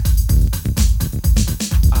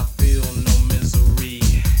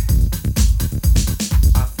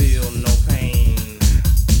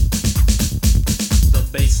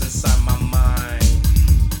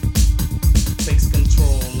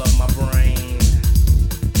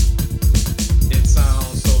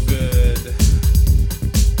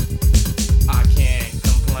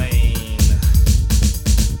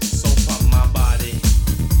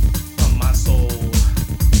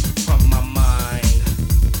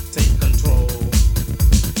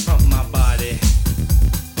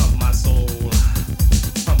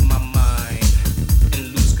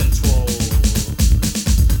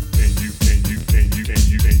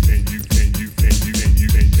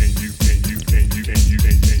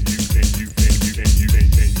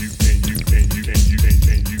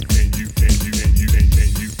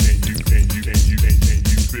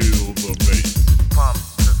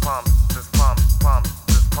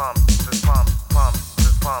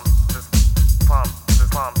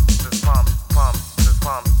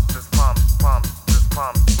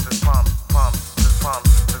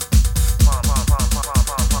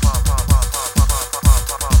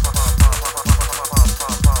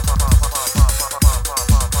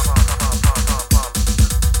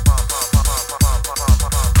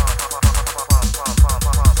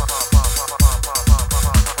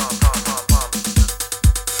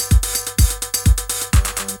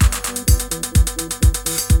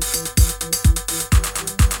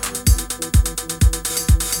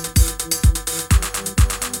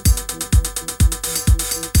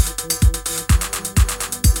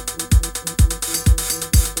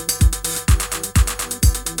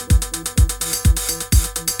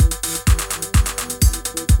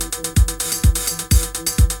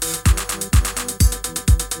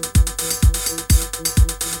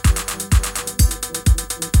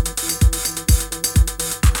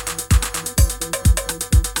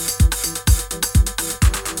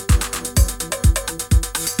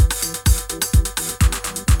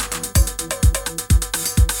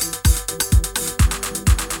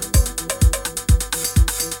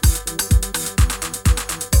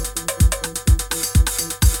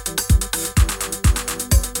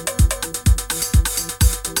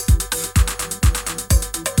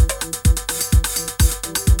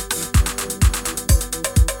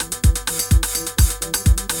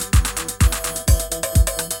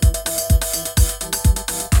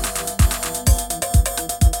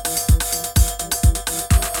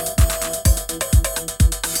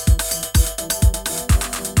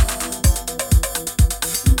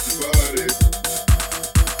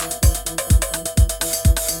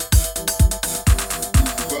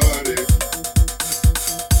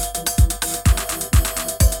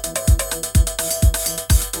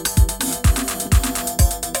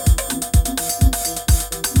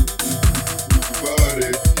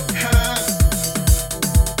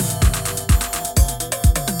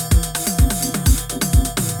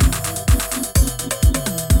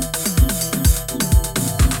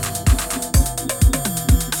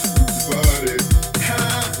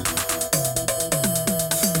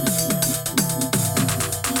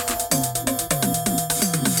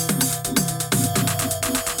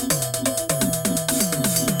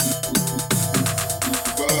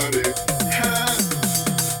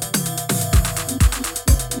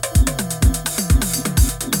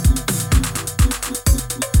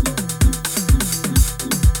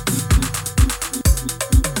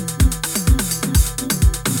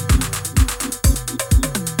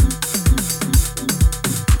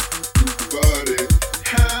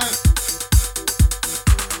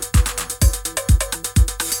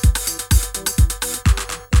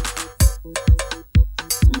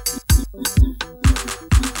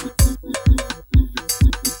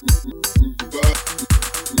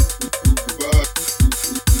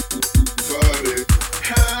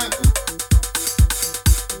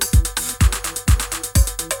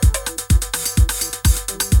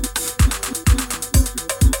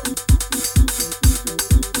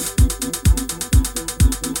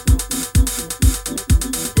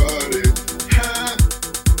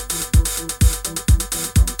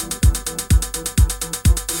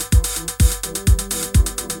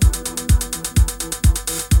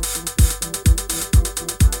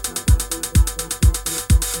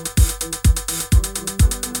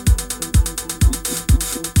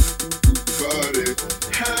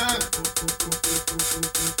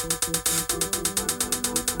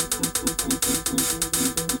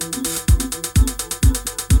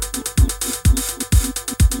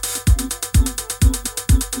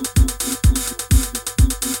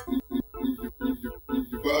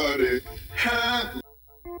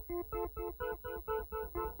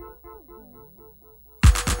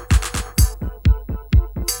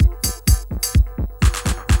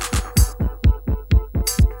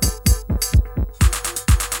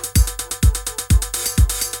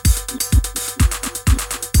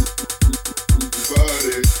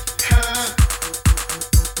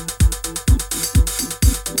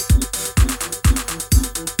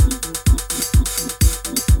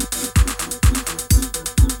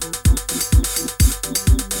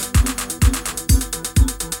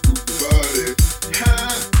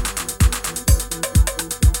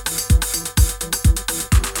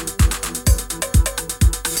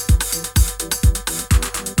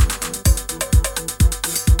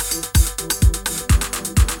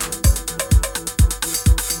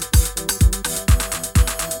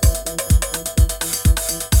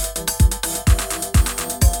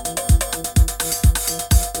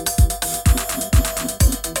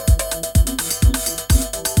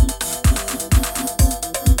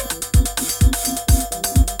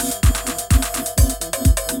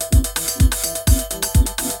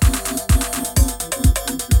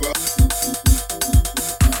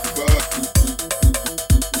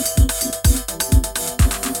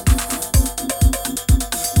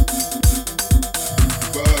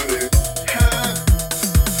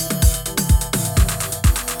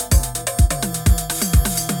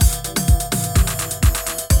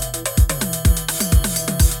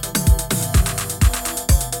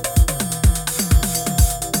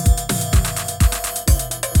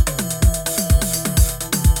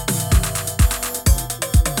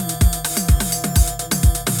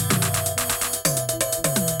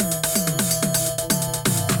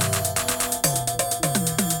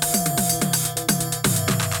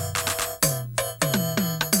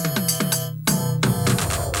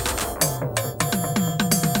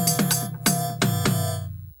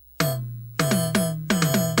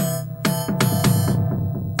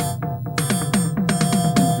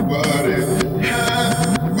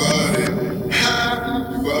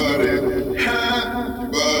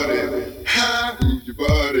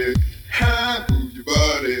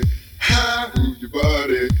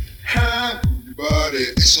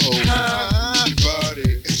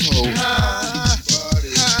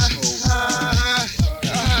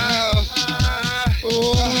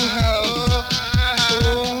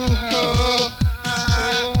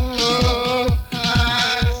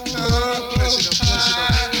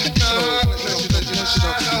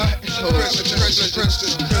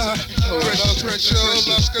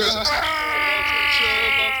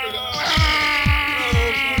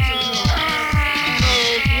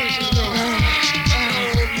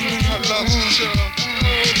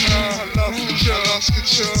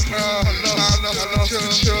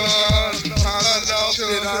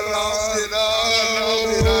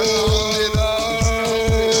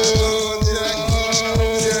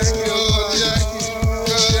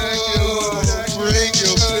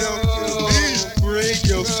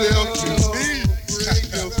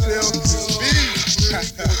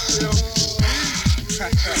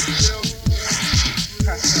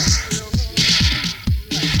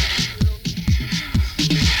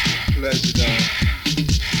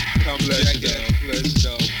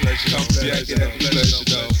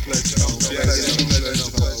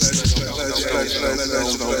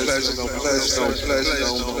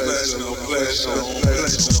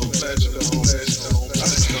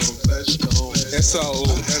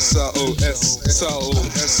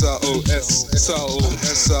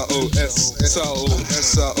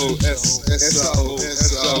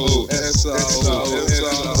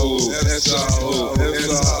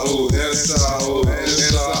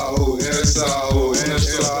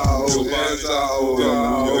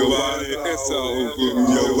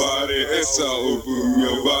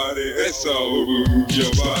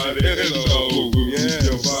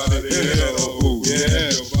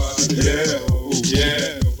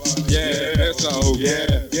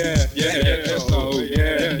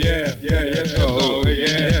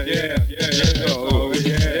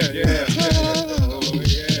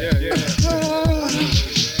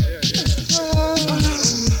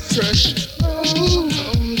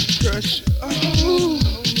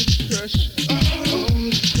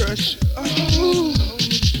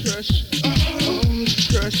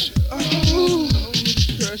Crush.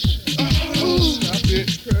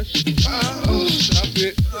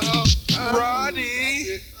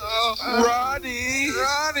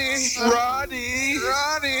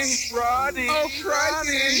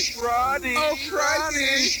 crikey, Roddy, oh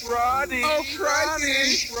crikey, Roddy, oh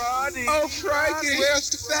crikey, Roddy, oh crikey, where's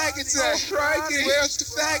the faggots at? Crikey, where's the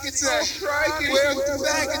faggots at? Crikey, where's the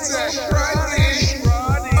faggots at? Crikey,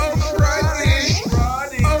 Roddy, oh crikey,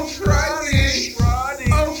 Roddy, oh crikey, Roddy,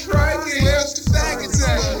 oh crikey, where's the faggots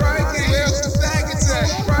at? Crikey, where's the faggots at?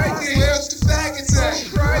 Crikey, where's the faggots at?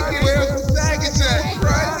 Crikey, where's the faggots at?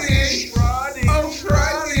 Crikey, Roddy, oh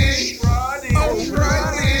crikey, Roddy, oh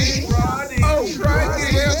crikey, Roddy, oh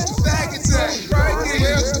crikey, where's the faggots at? Crikey,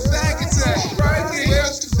 where's the faggots at? Crikey,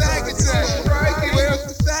 where's the faggots at? Crikey, where's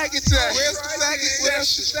the faggots at? Where's the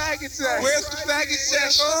faggots at? Where's the faggots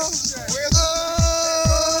at? Where's the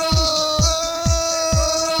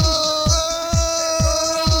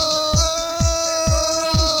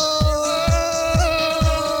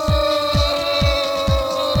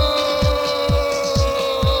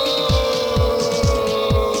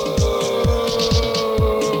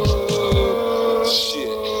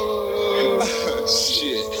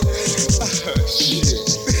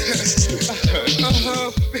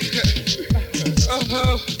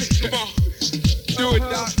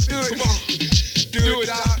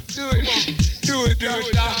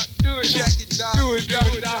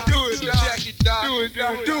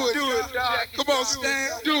Come on,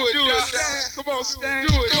 stand. Do it, stand. Come on, stand.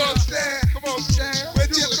 Do it, stand. Come on, stand. Where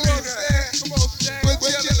jelly bean at? Come on, stand. Where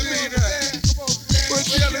jelly bean at? Where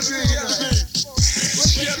jelly bean at? Where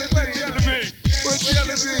jelly bean at? Where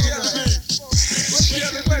jelly bean at? Where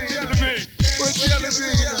jelly bean at? Where jelly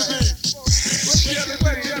bean at? Where jelly bean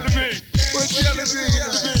at? Where jelly bean at? Where jelly bean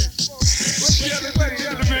at?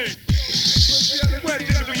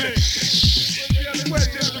 Where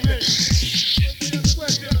jelly bean at?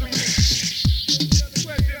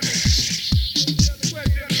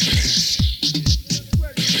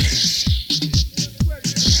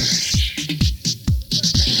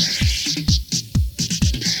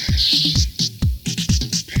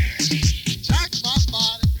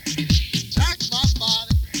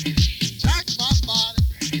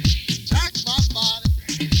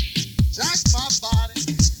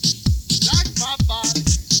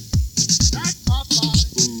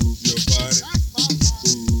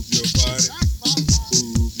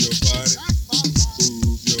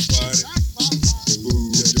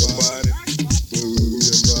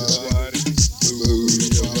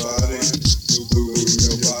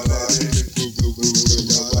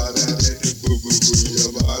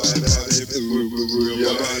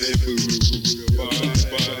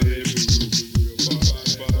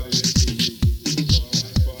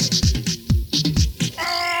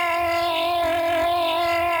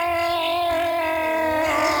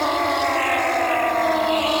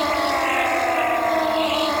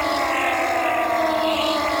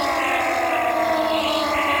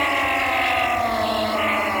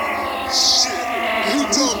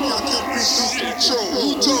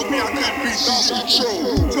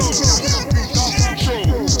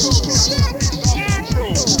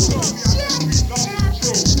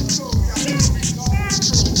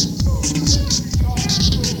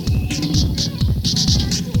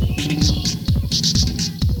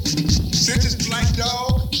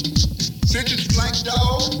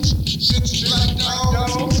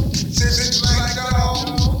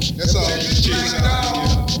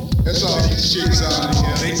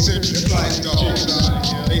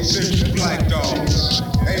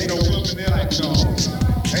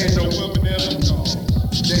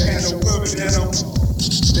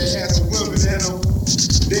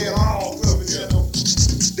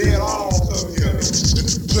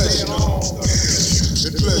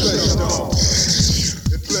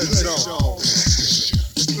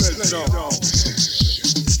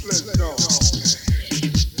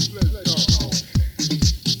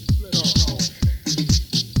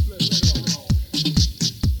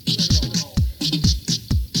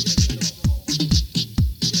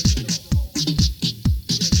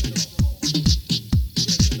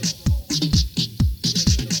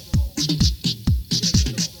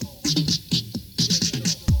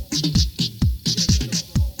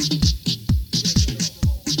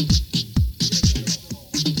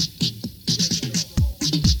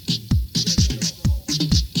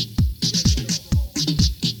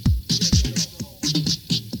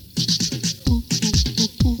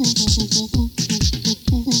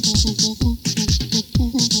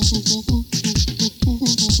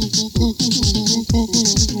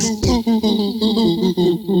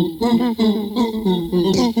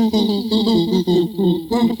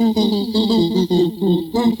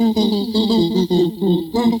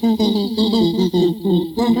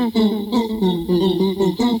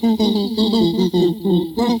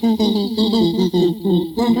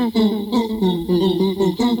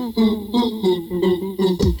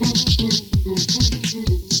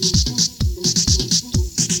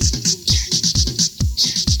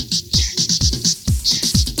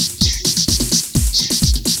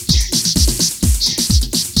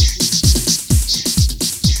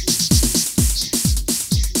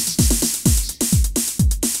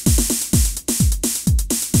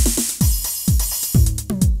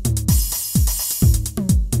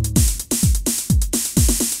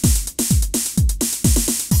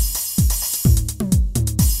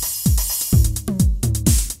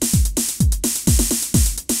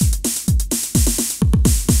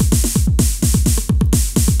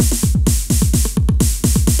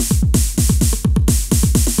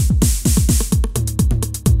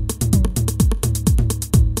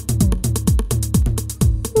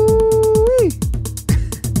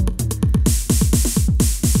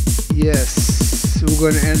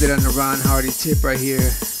 Going to end it on the Ron Hardy tip right here.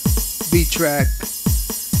 Beat track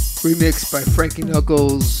remixed by Frankie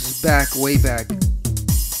Knuckles way back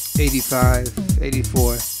 85,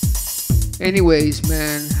 84. Anyways,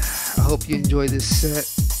 man, I hope you enjoy this set,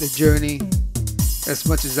 the journey, as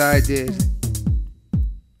much as I did.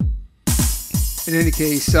 In any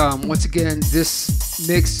case, once again, this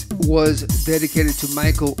mix was dedicated to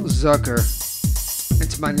Michael Zucker and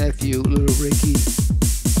to my nephew, little Ricky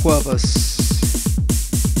Cuevas.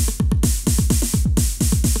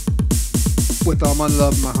 With all my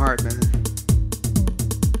love in my heart, man.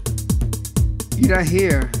 You're not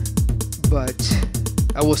here, but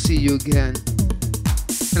I will see you again.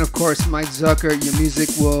 And of course, Mike Zucker, your music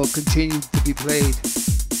will continue to be played.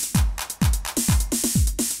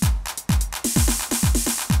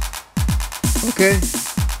 Okay,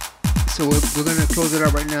 so we're gonna close it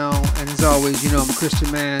up right now. And as always, you know I'm a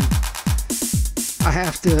Christian man. I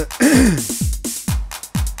have to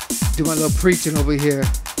do my little preaching over here.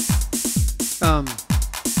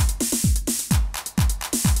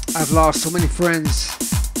 I've lost so many friends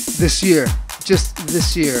this year, just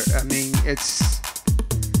this year. I mean, it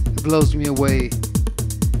blows me away.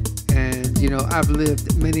 And, you know, I've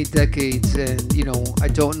lived many decades and, you know, I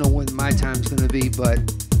don't know when my time's going to be, but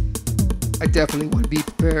I definitely want to be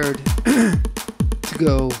prepared to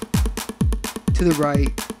go to the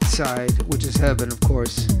right side, which is heaven, of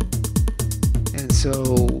course. And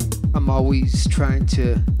so I'm always trying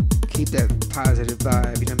to keep that positive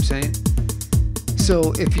vibe, you know what I'm saying?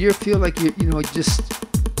 So if you feel like you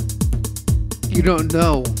don't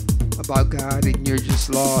know about God and you're just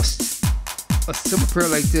lost, a simple prayer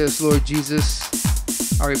like this: Lord Jesus,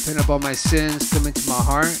 I repent of all my sins, come into my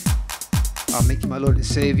heart, I'll make you my Lord and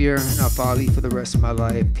Savior, and I'll follow you for the rest of my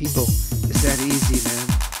life. People, it's that easy, man.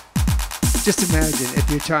 Just imagine if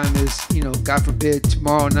your time is, you know, God forbid,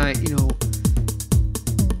 tomorrow night, you know,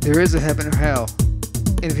 there is a heaven or hell.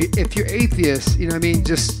 And if you're atheist, you know what I mean,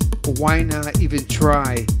 just why not even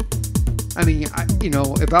try? I mean,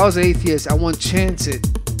 if I was atheist, I wouldn't chance it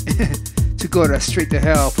to go straight to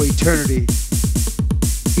hell for eternity.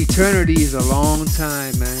 Eternity is a long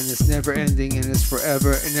time, man. It's never ending and it's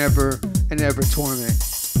forever and ever torment.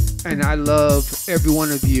 And I love every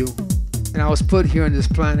one of you. And I was put here on this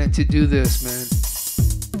planet to do this, man.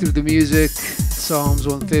 Through the music, Psalms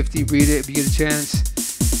 150, read it if you get a chance.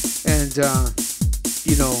 And,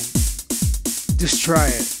 you know, just try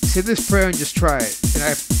it. Say this prayer and just try it. And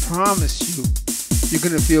I promise you, you're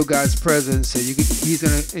going to feel God's presence. And He's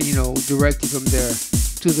going to, you know, direct you from there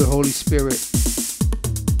to the Holy Spirit.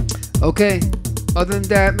 Okay. Other than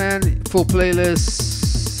that, man, full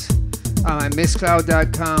playlists at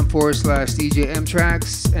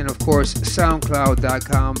mixcloud.com/djMtraxXX. And of course,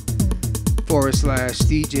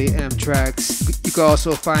 soundcloud.com/djMtraxXX. You can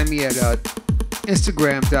also find me at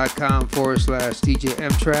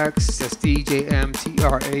Instagram.com/djMtraxXX. That's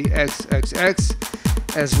djMtraXXX.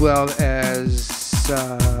 As well as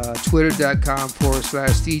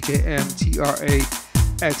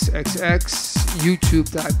Twitter.com/djMtraXXX.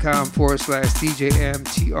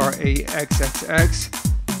 YouTube.com/djMtraXXX.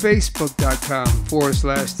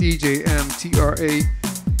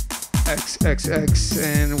 Facebook.com/djMtraXXX.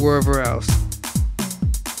 And wherever else.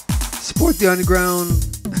 Support the underground.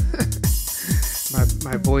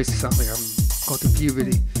 My voice sounds like I'm going through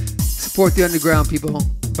puberty. Support the underground, people.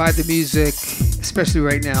 Buy the music, especially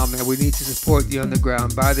right now, man. We need to support the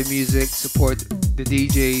underground. Buy the music, support the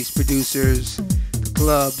DJs, producers, the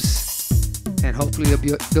clubs, and hopefully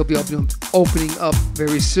they'll be opening up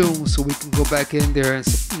very soon, so we can go back in there and,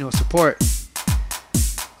 you know, support.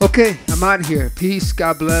 Okay, I'm out of here. Peace.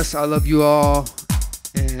 God bless. I love you all.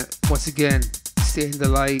 And once again, stay in the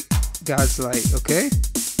light, God's light. Okay,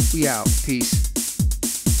 we out. Peace.